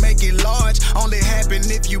menu, make it large. Only happen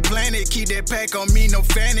if you plan it, keep that pack on me, no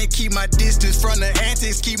fanning. Keep my distance from the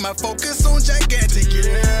antics, keep my focus on gigantic,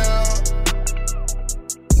 yeah.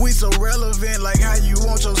 We so relevant, like how you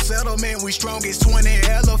want your settlement. We strong as 20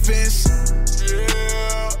 elephants,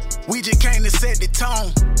 yeah. We just came to set the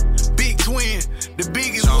tone. Big twin, the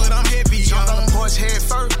biggest what I'm heavy on. On the porch head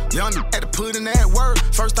first, young nigga had to put in that work.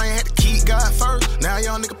 First thing had to keep God first. Now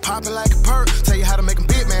young nigga poppin' like a perk. Tell you how to make him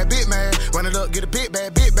bit mad, bit mad. Run it up, get a bit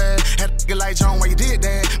bad, bit bad. Had to get like John while you did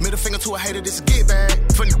that. Middle finger to a hater, this a get bad.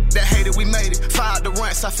 For that hater, we made it. Fired the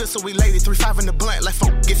runs, I feel so elated. 3-5 in the blunt, like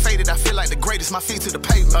fuck, get faded. I feel like the greatest, my feet to the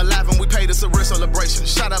pavement. Alive and we paid us a real celebration.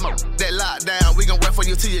 Shout out my that lockdown, we gon' rap for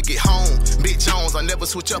you till you get home. Big Jones, I never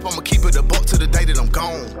switch up, I'ma keep it a buck to the day that I'm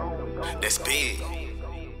gone. That's big.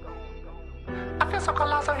 I feel so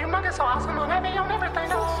colossal, humongous, so awesome, I'm heavy on everything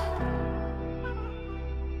though.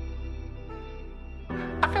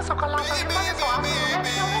 I feel so colossal, humongous, so awesome, I'm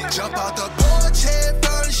heavy on everything. Jump out the porch, head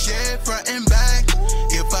first, yeah, front and back.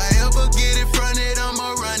 If I ever get it fronted,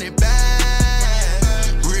 I'ma run it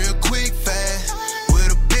back. Real quick, fast,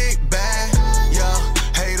 with a big bag. Yeah,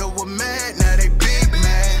 hater was mad, now they big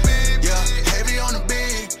mad. Yeah, heavy on the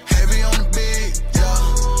big, heavy on the big. Yeah,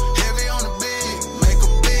 heavy on the big, make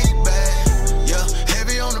a big bag. Yeah,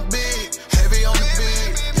 heavy on the big, heavy on the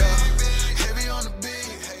big. Yeah, heavy on the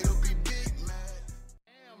big, hater be big mad.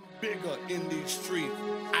 Bigger in these streets.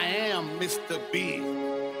 I am Mr. Big,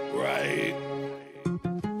 right?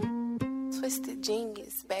 Twisted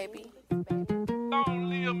genius, baby.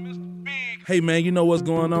 Hey man, you know what's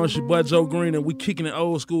going on? It's your boy Joe Green, and we kicking it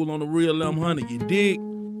old school on the real M100. You dig?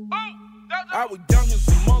 I was young as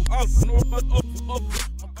a monk up.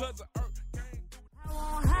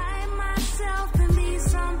 Hide myself and be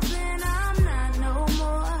something I'm not no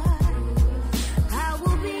more. I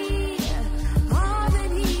will be all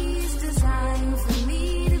that he's designed for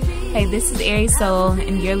me to be. Hey, this is Aries Soul,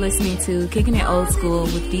 and you're listening to Kicking It Old School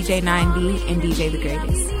with DJ 9D and DJ The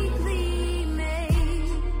Greatest.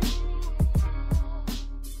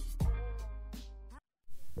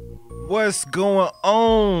 What's going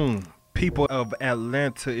on, people of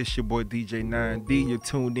Atlanta? It's your boy DJ 9D. You're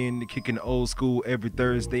tuned in to Kicking the Old School every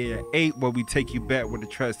Thursday at 8, where we take you back with the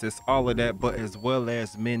tracks that's all of that, but as well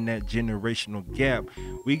as mend that generational gap.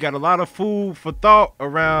 We got a lot of food for thought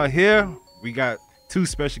around here. We got two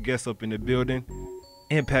special guests up in the building.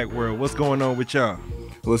 Impact World, what's going on with y'all?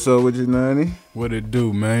 What's up with you, 90? What it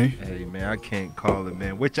do, man? Hey, man, I can't call it,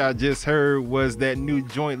 man. What y'all just heard was that new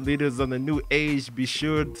joint, Leaders of the New Age. Be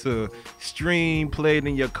sure to stream, play it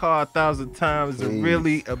in your car 1,000 times, and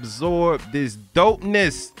really absorb this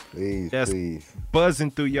dopeness that's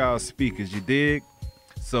buzzing through y'all speakers, you dig?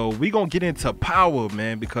 So we gonna get into power,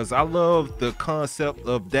 man, because I love the concept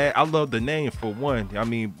of that. I love the name, for one. I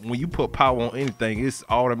mean, when you put power on anything, it's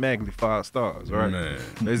automatically 5 stars, right? Man.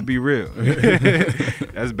 Let's be real.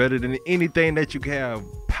 That's better than anything that you can have,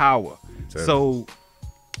 power. So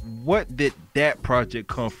what did that project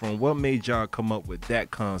come from? What made y'all come up with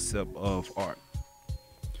that concept of art?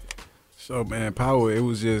 So, man, power,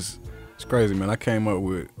 it's crazy, man. I came up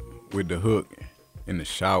with the hook in the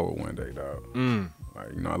shower one day, dog.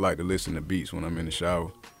 Like, you know, I like to listen to beats when I'm in the shower.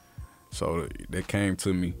 So that came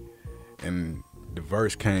to me, and the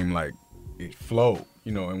verse came like, it flowed,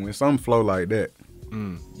 you know, and when something flow like that,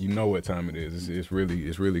 you know what time it is. It's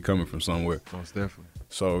really coming from somewhere. Most definitely.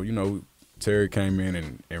 So, you know, Terry came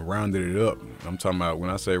in and rounded it up. I'm talking about, when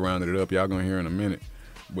I say rounded it up, y'all gonna hear in a minute.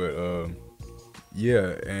 But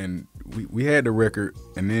yeah, and we had the record,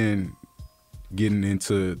 and then getting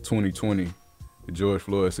into 2020, the George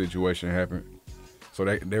Floyd situation happened. So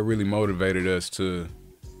that really motivated us to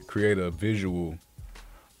create a visual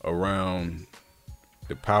around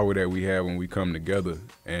the power that we have when we come together,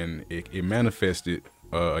 and it manifested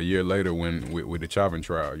a year later with the Chauvin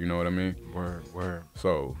trial. You know what I mean? Word.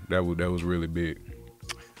 So that was really big.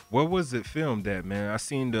 Where was it filmed at, man? I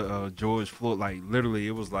seen the George Floyd, like literally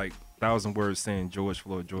it was like 1,000 words saying George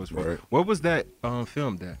Floyd. Right. Where was that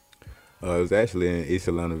filmed at? It was actually in East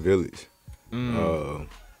Atlanta Village.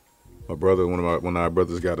 My brother, one of our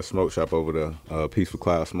brothers, got a smoke shop over there, Peaceful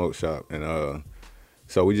Cloud Smoke Shop, and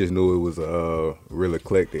so we just knew it was a real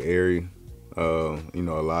eclectic area. You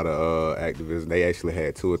know, a lot of activists. They actually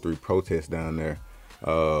had 2 or 3 protests down there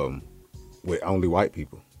with only white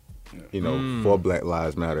people. You know, for Black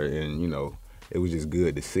Lives Matter, and you know, it was just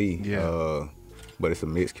good to see. Yeah. But it's a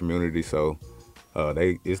mixed community, so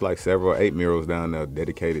it's like 8 murals down there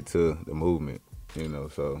dedicated to the movement. You know,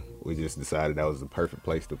 so we just decided that was the perfect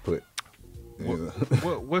place to put.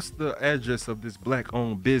 What's the address of this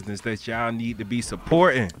black-owned business that y'all need to be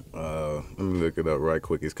supporting? Let me look it up right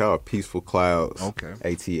quick. It's called Peaceful Clouds. Okay.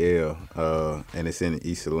 ATL. And it's in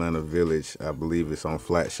East Atlanta Village. I believe it's on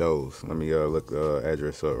Flat Shows. Let me look the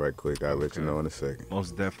address up right quick. I'll let you know in a second.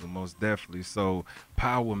 Most definitely. So,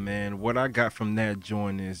 Power, man, what I got from that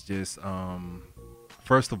joint is just,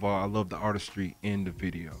 first of all, I love the artistry in the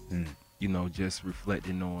video. You know, just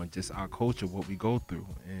reflecting on just our culture, what we go through,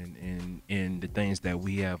 and the things that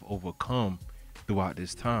we have overcome throughout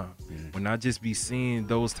this time. When I just be seeing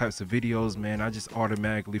those types of videos, man, I just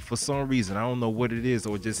automatically, for some reason, I don't know what it is,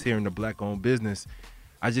 or just hearing the black-owned business,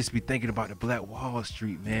 I just be thinking about the Black Wall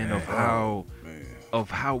Street, man, of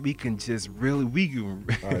how we can just really,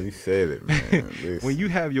 Oh, you said it, man. When you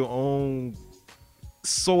have your own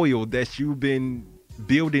soil that you've been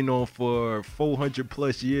building on for 400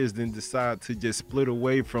 plus years, then decide to just split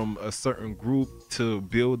away from a certain group to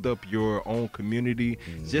build up your own community,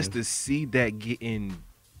 just to see that getting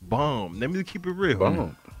bombed. Let me keep it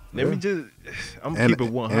real. Let me just, I'm keep it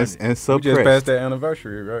 100. And so we just passed that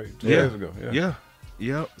anniversary, right? 2 years ago.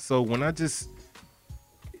 Yeah. So when I just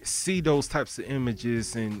see those types of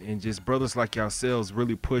images and just brothers like yourselves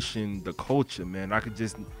really pushing the culture, man, I could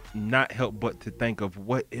just not help but to think of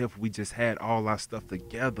what if we just had all our stuff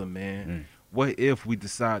together, man. What if we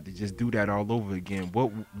decide to just do that all over again?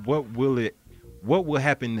 What will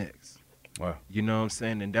happen next? Wow. You know what I'm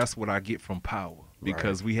saying? And that's what I get from Power,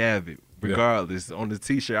 because we have it regardless on the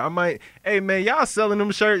t-shirt. I might, hey man, y'all selling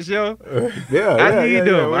them shirts, yo? I need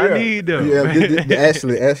them. I need them. Yeah,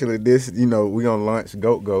 actually, this, you know, we gonna launch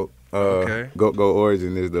Goat. Goat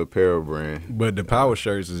Origin is the apparel brand. But the Power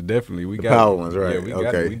shirts is definitely the Power ones, right?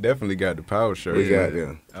 Yeah, we definitely got the Power shirts. We got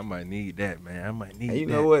them. I might need that, man. I might need. And you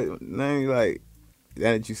know what? Name like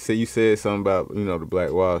that. You said something about, you know, the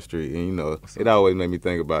Black Wall Street, and you know, it always made me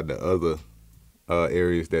think about the other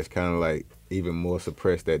areas that's kind of like even more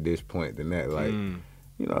suppressed at this point than that. Like, you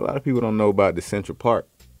know, a lot of people don't know about the Central Park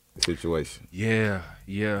situation. Yeah.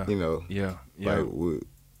 You know. Yeah. Like,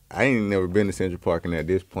 I ain't never been to Central Park, and at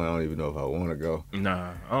this point, I don't even know if I want to go.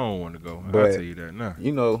 Nah, I don't want to go. But, I'll tell you that. Nah.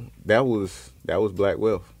 You know, that was black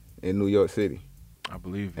wealth in New York City. I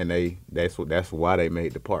believe. And that's why they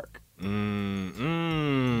made the park.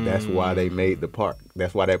 That's why they made the park.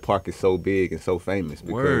 That's why that park is so big and so famous,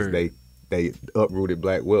 because they uprooted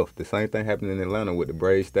black wealth. The same thing happened in Atlanta with the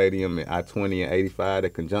Braves Stadium and I-20 and 85, the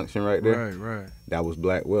conjunction right there. Right. That was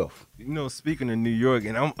black wealth. You know, speaking of New York,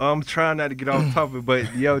 and I'm trying not to get off topic,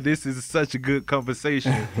 but yo, this is such a good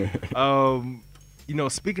conversation. You know,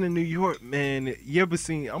 speaking of New York, man, you ever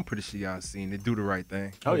seen? I'm pretty sure y'all seen it. Do the Right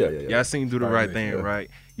Thing. Oh yeah. Y'all seen Do the Right Thing, right?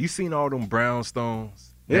 You seen all them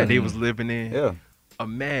brownstones that they was living in? Yeah.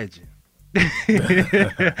 Imagine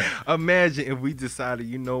if we decided,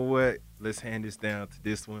 you know what? Let's hand this down to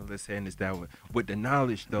this one. Let's hand this that one. With the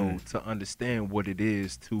knowledge, though, to understand what it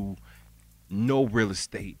is to know real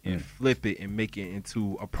estate and flip it and make it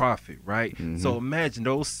into a profit, right? So imagine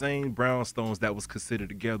those same brownstones that was considered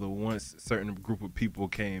together once a certain group of people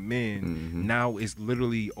came in. Now it's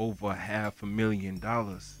literally over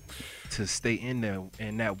 $500,000 to stay in there.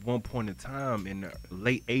 And at one point in time in the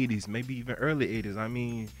late 80s, maybe even early 80s, I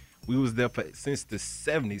mean, we was there since the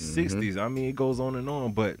 70s, 60s. I mean, it goes on and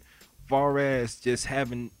on, but far as just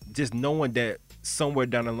knowing that somewhere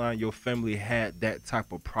down the line your family had that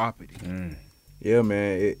type of property. Yeah,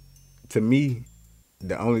 man. To me,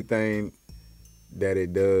 the only thing that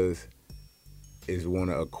it does is want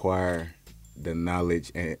to acquire the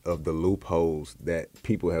knowledge of the loopholes that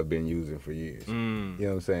people have been using for years. You know what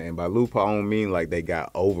I'm saying? And by loophole, I don't mean like they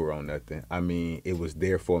got over on nothing. I mean, it was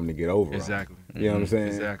there for them to get over on. Exactly. You know what I'm saying?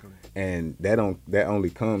 Exactly. And that only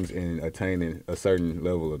comes in attaining a certain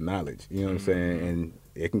level of knowledge. You know what I'm saying? And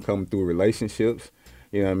it can come through relationships.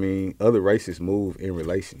 You know what I mean? Other races move in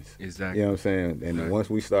relations. Exactly. You know what I'm saying? And once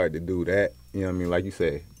we start to do that, you know what I mean? Like you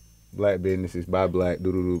said, black businesses by black,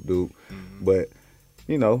 doo-doo-doo-doo. But,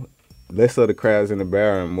 you know, less of the crabs in the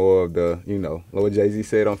barrel and more of the, you know, what Jay-Z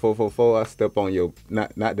said on 444, I step on your,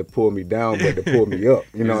 not to pull me down, but to pull me up,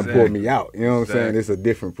 you know, and pull me out. You know what I'm saying? It's a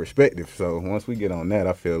different perspective. So once we get on that,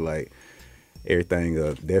 I feel like everything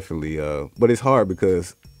definitely, but it's hard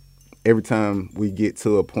because every time we get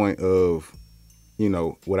to a point of, you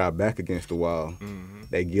know, with our back against the wall,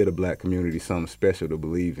 they give the black community something special to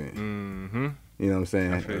believe in. You know what I'm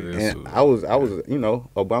saying? And I was, you know,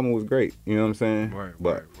 Obama was great. You know what I'm saying?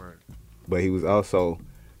 Right. But he was also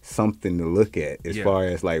something to look at as far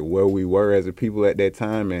as like where we were as a people at that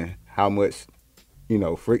time and how much, you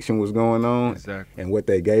know, friction was going on and what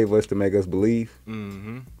they gave us to make us believe.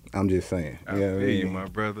 I'm just saying. I feel you, my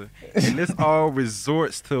brother. And this all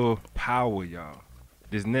resorts to power, y'all.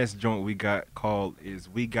 This next joint we got called is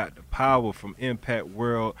We Got the Power from Impact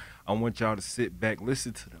World. I want y'all to sit back,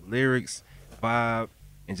 listen to the lyrics, vibe,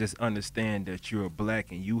 and just understand that you're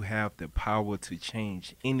black and you have the power to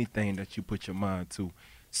change anything that you put your mind to.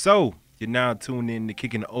 So, you're now tuned in to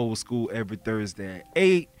Kicking the Old School every Thursday at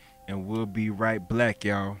 8, and we'll be right back,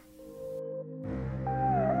 y'all.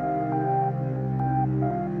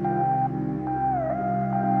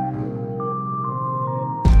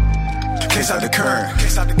 Case out the current,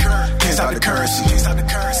 case out the currency,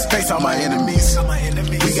 face all my enemies.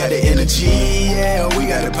 We got the energy, yeah, we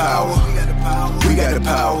got the power. We got the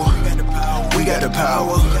power, we got the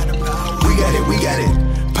power. We got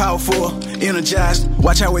it. Powerful, energized,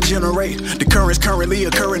 watch how it generate. The current's currently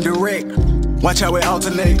occurring direct. Watch how it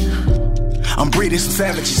alternate. I'm breeding some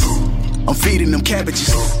savages, I'm feeding them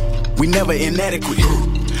cabbages. We never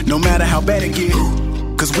inadequate, no matter how bad it get.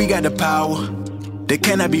 Cause we got the power, they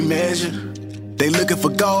cannot be measured. They looking for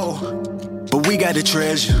gold, but we got the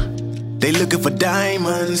treasure. They looking for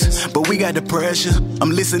diamonds, but we got the pressure. I'm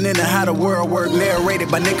listening to how the world work, narrated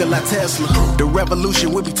by Nikola Tesla. The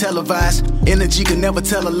revolution will be televised. Energy can never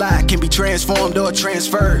tell a lie, can be transformed or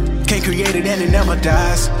transferred. Can't create it and it never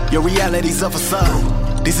dies. Your reality's a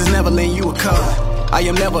facade. This is never letting you a card. I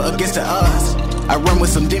am never against the odds. I run with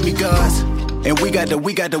some demigods. And we got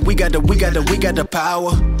the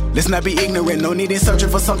power. Let's not be ignorant, no need in searching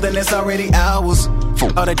for something that's already ours.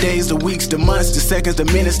 For all the days, the weeks, the months, the seconds, the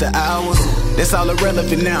minutes, the hours. That's all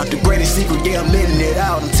irrelevant now. The greatest secret, yeah, I'm letting it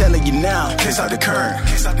out. I'm telling you now. Case out the current,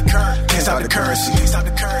 case out the currency,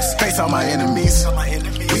 face all my enemies.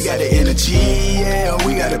 We got the energy, yeah,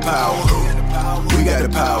 we got the power. We got the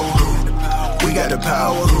power. We got the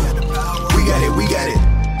power. We got it.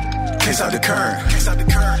 Case out the current, case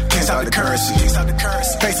out the currency,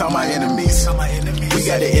 face all my enemies. We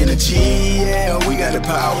got the energy, yeah, we got the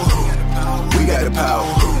power. We got the power.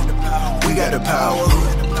 We got the power.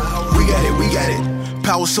 We got it.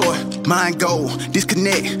 Power sword, mind goal,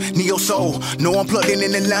 disconnect, neo soul. No, I'm plugged in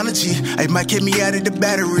an analogy. It might get me out of the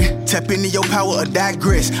battery. Tap into your power or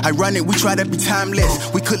digress. Ironic, we try to be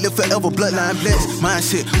timeless. We could live forever, bloodline blessed.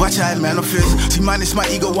 Mindset, watch how it manifests. T-minus my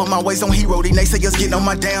ego on my ways on hero. These naysayers getting on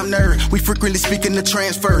my damn nerve. We frequently speaking the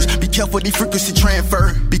transfers. Be careful, the frequency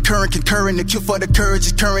transfer. Be current, concurring, the cure for the courage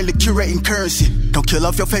is currently curating currency. Don't kill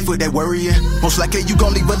off your faith with that worrying. Most likely you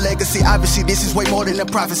gon' leave a legacy. Obviously, this is way more than a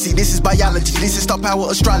prophecy. This is biology, this is star power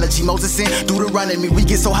astrology. Moses in Deuteronomy. We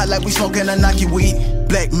get so high like we smoking Anunnaki weed.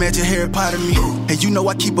 Black magic, Harry Potter me. And you know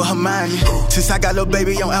I keep a Hermione. Since I got little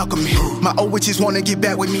baby on alchemy. My old witches wanna get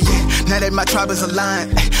back with me, yeah. Now that my tribe is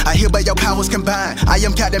aligned, I hear by your powers combined. I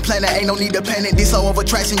am Captain Planet, ain't no need to panic. This all over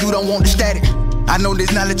traction, you don't want the static. I know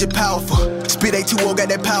this knowledge is powerful. Spit A2O got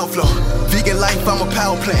that power flow. Vegan life, I'm a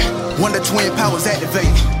power plant. Wonder twin powers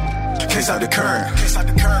activated. Case out the current, case out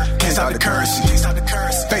the currency,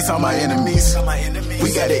 face all my enemies.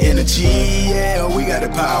 We got the energy, yeah, we got the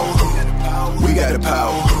power. We got the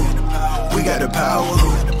power. We got the power.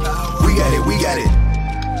 We got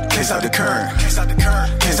it. Case out the current, case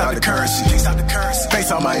out the currency,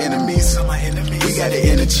 face all my enemies. We got the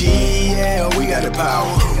energy, yeah, we got the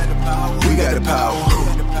power. We got the power.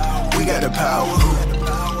 We got the power.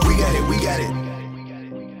 We got it.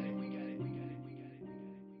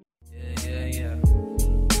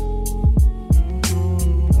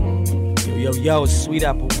 Yo, it's Sweet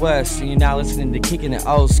Apple West, and you're now listening to Kicking It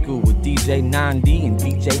Old School with DJ 9D and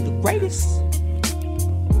DJ The Greatest.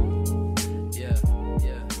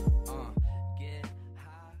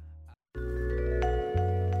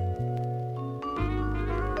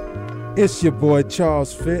 It's your boy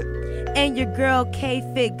Charles Fit, and your girl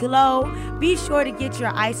K-Fit Glow. Be sure to get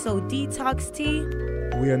your ISO Detox tea.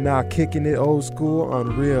 We are now kicking it old school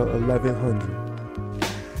on Real 1100.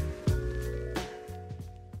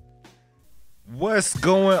 What's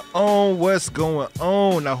going on? What's going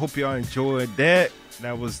on? I hope y'all enjoyed that.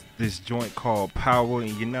 That was this joint called Power, and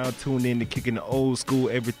you're now tuned in to Kicking the Old School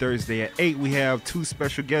every Thursday at 8. We have two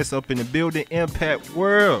special guests up in the building, Impact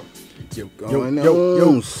World. Yo.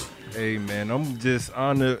 Hey, man, I'm just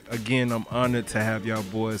honored. Again, I'm honored to have y'all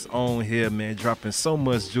boys on here, man, dropping so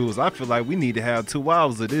much jewels. I feel like we need to have 2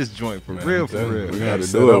 hours of this joint, for real. We got to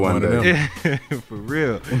do it one day. For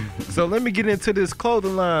real. So let me get into this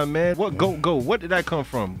clothing line, man. What GOAT? What did that come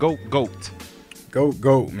from? GOAT.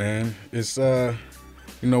 GOAT, man. It's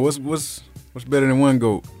what's better than one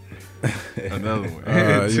GOAT? Another one.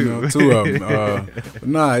 Two of them.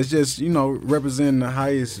 But it's just, representing the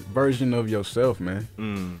highest version of yourself, man.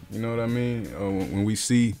 You know what I mean? When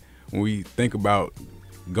we think about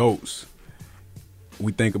GOATs,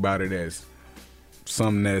 we think about it as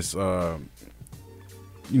something that's,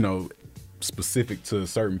 specific to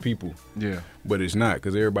certain people. Yeah. But it's not,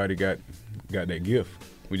 because everybody got that gift.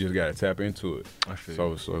 We just gotta tap into it. I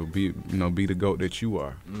feel So be the GOAT that you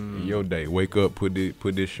are in your day. Wake up, put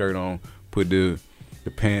this shirt on, put the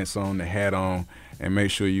pants on, the hat on, and make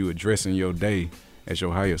sure you addressing your day as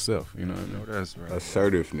your higher self. You know what I mean? That's right.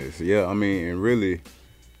 Assertiveness. Yeah, I mean, and really,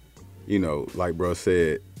 like bro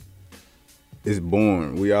said, it's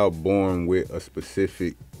born. We all born with a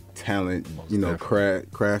specific talent,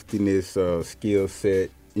 craftiness, skill set,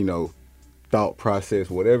 thought process,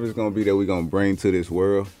 whatever it's gonna be that we're gonna bring to this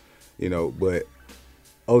world, but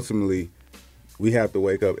ultimately we have to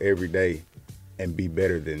wake up every day and be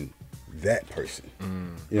better than that person.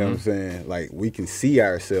 You know what I'm saying? Like, we can see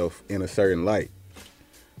ourselves in a certain light,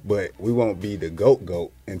 but we won't be the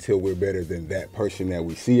GOAT until we're better than that person that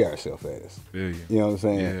we see ourselves as. Yeah. You know what I'm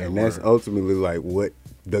saying? Yeah, and that's ultimately like what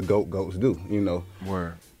the GOATs do,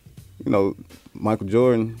 Word. Michael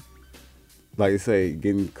Jordan, like I say,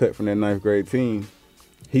 getting cut from that 9th grade team,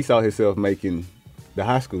 he saw himself making the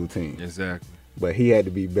high school team. Exactly. But he had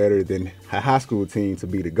to be better than a high school team to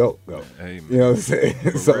be the GOAT. Hey, man. You know what I'm saying?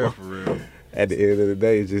 For real. At the end of the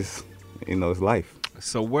day, it's just, it's life.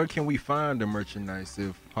 So where can we find the merchandise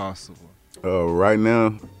if possible? Right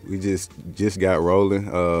now, we just got rolling.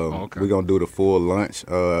 Okay. We're going to do the full launch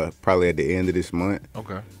probably at the end of this month.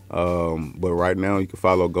 Okay. But right now, you can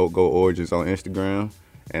follow GOAT Origins on Instagram.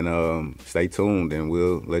 And stay tuned, and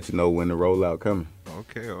we'll let you know when the rollout coming.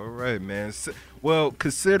 Okay, all right, man. Well,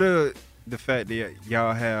 consider the fact that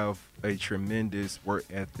y'all have a tremendous work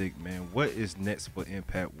ethic, man. What is next for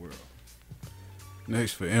Impact World?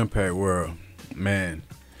 Next for Impact World, man.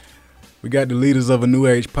 We got the Leaders of a New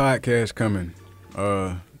Age podcast coming.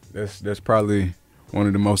 That's probably one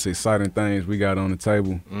of the most exciting things we got on the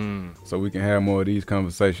table. So we can have more of these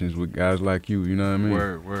conversations with guys like you. You know what I mean?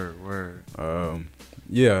 Word.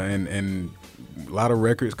 Yeah, and a lot of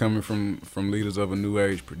records coming from Leaders of a New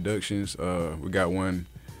Age Productions. We got one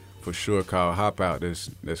for sure called Hop Out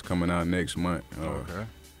that's coming out next month. Okay.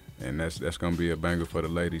 And that's gonna be a banger for the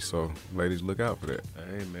ladies. So ladies, look out for that.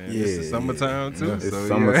 Hey, man, it's the summertime too. Yeah, it's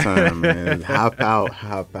summertime, man. Hop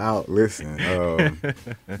out. Listen.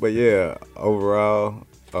 But yeah, overall,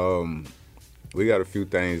 we got a few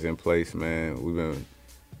things in place, man. We're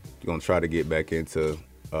gonna try to get back into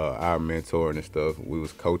our mentoring and stuff. We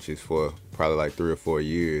was coaches for probably like 3 or 4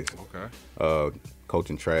 years. Okay.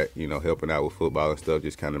 Coaching track, helping out with football and stuff,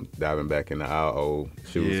 just kind of diving back into our old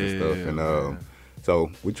shoes and stuff. And so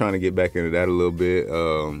we're trying to get back into that a little bit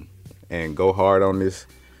and go hard on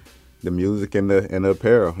the music and the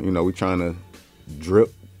apparel. We're trying to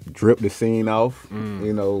drip the scene off,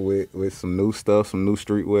 with some new stuff, some new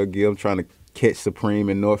streetwear gear. I'm trying to catch Supreme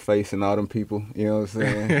and North Face and all them people, you know what I'm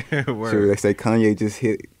saying? Sure, they say Kanye just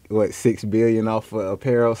hit $6 billion off of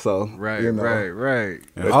apparel, so right.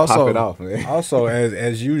 Let's also, pop it off, man. Also,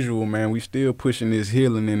 as usual, man, we still pushing this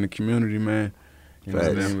healing in the community, man. You know what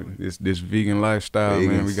I mean? This vegan lifestyle,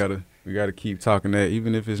 man. We gotta keep talking that,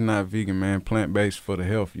 even if it's not vegan, man. Plant-based for the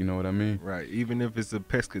health, you know what I mean? Right. Even if it's a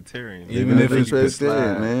pescatarian. Even if it's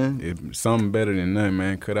pescatarian, man. It's something better than nothing,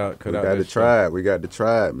 man. Cut out. We got to try it. We got to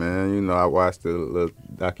try it, man. I watched a little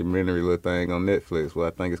documentary, little thing on Netflix. I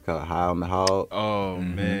think it's called High on the Hog. Oh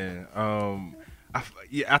man.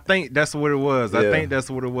 I think that's what it was. Yeah. I think that's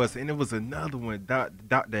what it was. And it was another one,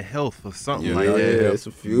 Dr. Health or something like Yeah, that. it's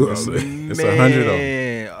a few. It's 100 of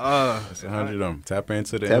them. It's 100 of them. Tap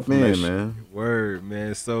into the information. Man. Word,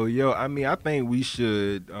 man. So, I think we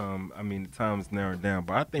should, the time's narrowing down,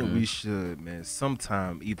 but I think we should, man,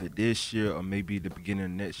 sometime either this year or maybe the beginning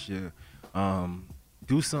of next year,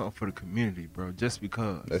 do something for the community, bro, just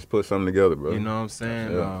because. Let's put something together, bro. You know what I'm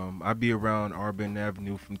saying? Yeah. I be around Auburn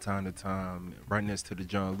Avenue from time to time, right next to the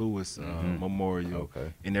John Lewis Memorial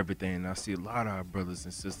and everything. And I see a lot of our brothers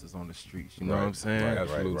and sisters on the streets. You know what I'm saying?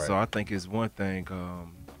 Right. So I think it's one thing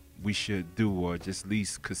we should do, or just at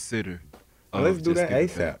least consider. Let's do just that give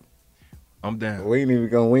it ASAP. back. I'm down. We ain't even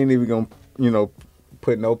gonna, you know,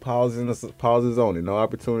 put no pauses on it. No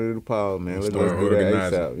opportunity to pause, man. Let's do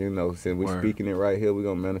that ASAP. You know, since we're speaking it right here, we're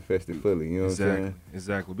gonna manifest it fully. You know what I'm saying?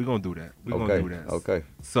 Exactly. We're gonna do that. We're gonna do that. Okay.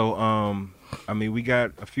 So, I mean, we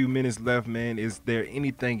got a few minutes left, man. Is there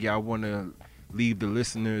anything y'all wanna leave the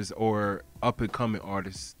listeners or up and coming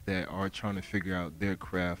artists that are trying to figure out their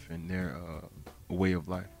craft and their way of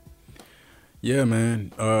life? Yeah,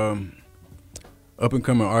 man. Up and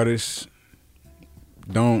coming artists,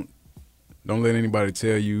 don't let anybody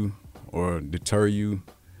tell you or deter you.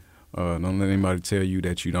 Don't let anybody tell you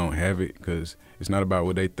that you don't have it, because it's not about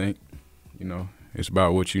what they think. You know, it's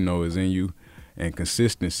about what you know is in you, and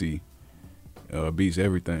consistency beats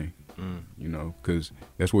everything. You know, because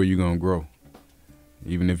that's where you're gonna grow.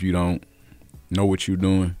 Even if you don't know what you're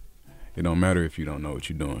doing, it don't matter if you don't know what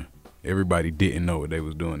you're doing. Everybody didn't know what they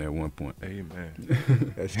was doing at one point.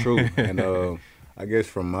 Amen. That's true. And I guess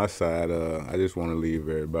from my side, I just want to leave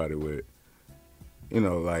everybody with, you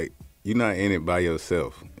know, like, you're not in it by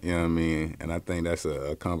yourself. You know what I mean? And I think that's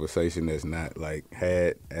a conversation that's not like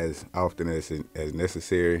had as often as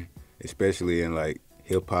necessary, especially in like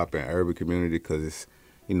hip hop and urban community, because it's,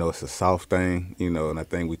 you know, it's a soft thing, you know, and I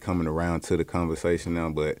think we coming around to the conversation now,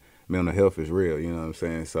 but mental health is real, you know what I'm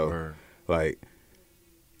saying? So, like,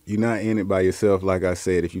 you're not in it by yourself. Like I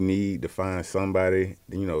said, if you need to find somebody,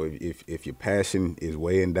 you know, if your passion is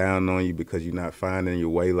weighing down on you because you're not finding your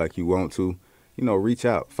way like you want to, you know, reach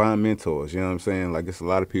out, find mentors, you know what I'm saying? Like, it's a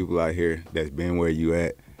lot of people out here that's been where you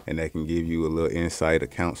at, and that can give you a little insight or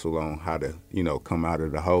counsel on how to, you know, come out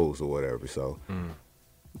of the holes or whatever. So,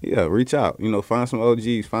 yeah, reach out, you know, find some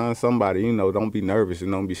OGs, find somebody, you know, don't be nervous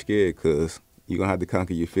and don't be scared, because you're going to have to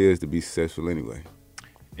conquer your fears to be successful anyway.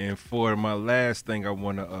 And for my last thing, I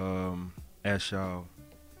want to ask y'all,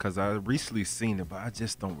 because I recently seen it, but I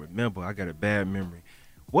just don't remember. I got a bad memory.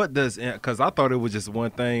 What does, because I thought it was just one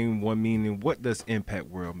thing, one meaning. What does Impact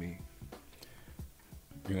World mean?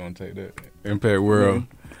 You want to take that? Impact World,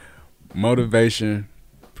 Motivation,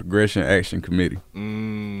 Progression, Action Committee.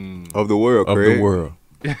 Of the world, Of Craig. the world.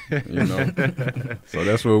 You know? So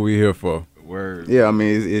that's what we're here for. Word. Yeah, I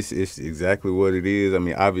mean, it's exactly what it is. I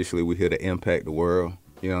mean, obviously, we're here to impact the world.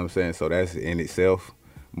 You know what I'm saying? So that's in itself.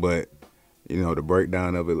 But, you know, the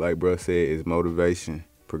breakdown of it, like bruh said, is Motivation,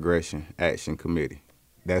 Progression, Action Committee.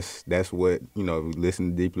 That's what, you know, if you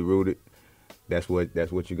listen to Deeply Rooted, that's what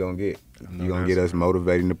you're going to get. You're going to get us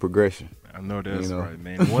motivating the progression. I know that's right,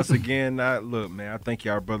 man. Once again, look, man, I thank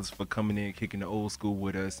y'all brothers for coming in, kicking the old school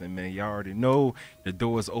with us. And, man, y'all already know the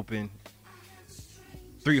door is open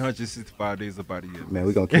 365 days about a year. Man,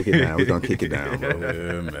 we're going to kick it down. We're going to kick it down, bro.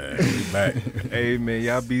 Yeah, man. We back. Hey, man,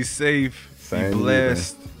 y'all be safe. Same be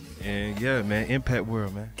blessed. And, yeah, man, Impact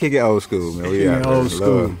World, man. Kick it old school, man. We out old there.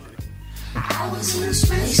 school. Love. I was in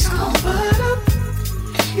space, covered up.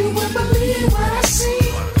 You wouldn't believe what I see.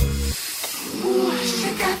 Ooh,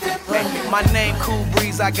 you got that bug. My name Cool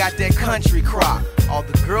Breeze, I got that country crop. All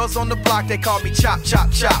the girls on the block, they call me Chop Chop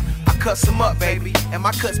Chop. I cuts them up, baby, and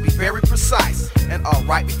my cuts be very precise. And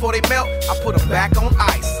right before they melt, I put them back on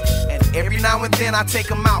ice. And every now and then I take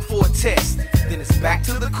them out for a test. Then it's back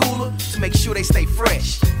to the cooler to make sure they stay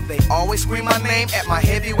fresh. They always scream my name at my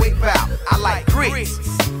heavyweight bout. I like grits,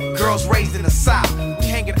 girls raised in the South. We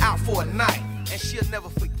hanging out for a night, and she'll never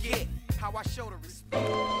forget how I showed her respect.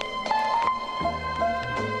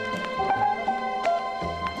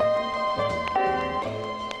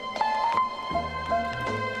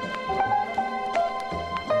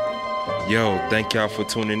 Yo, thank y'all for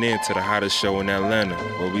tuning in to the hottest show in Atlanta,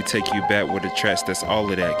 where we take you back with the tracks that's all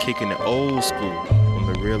of that, kicking it old school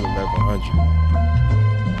on the real 1100.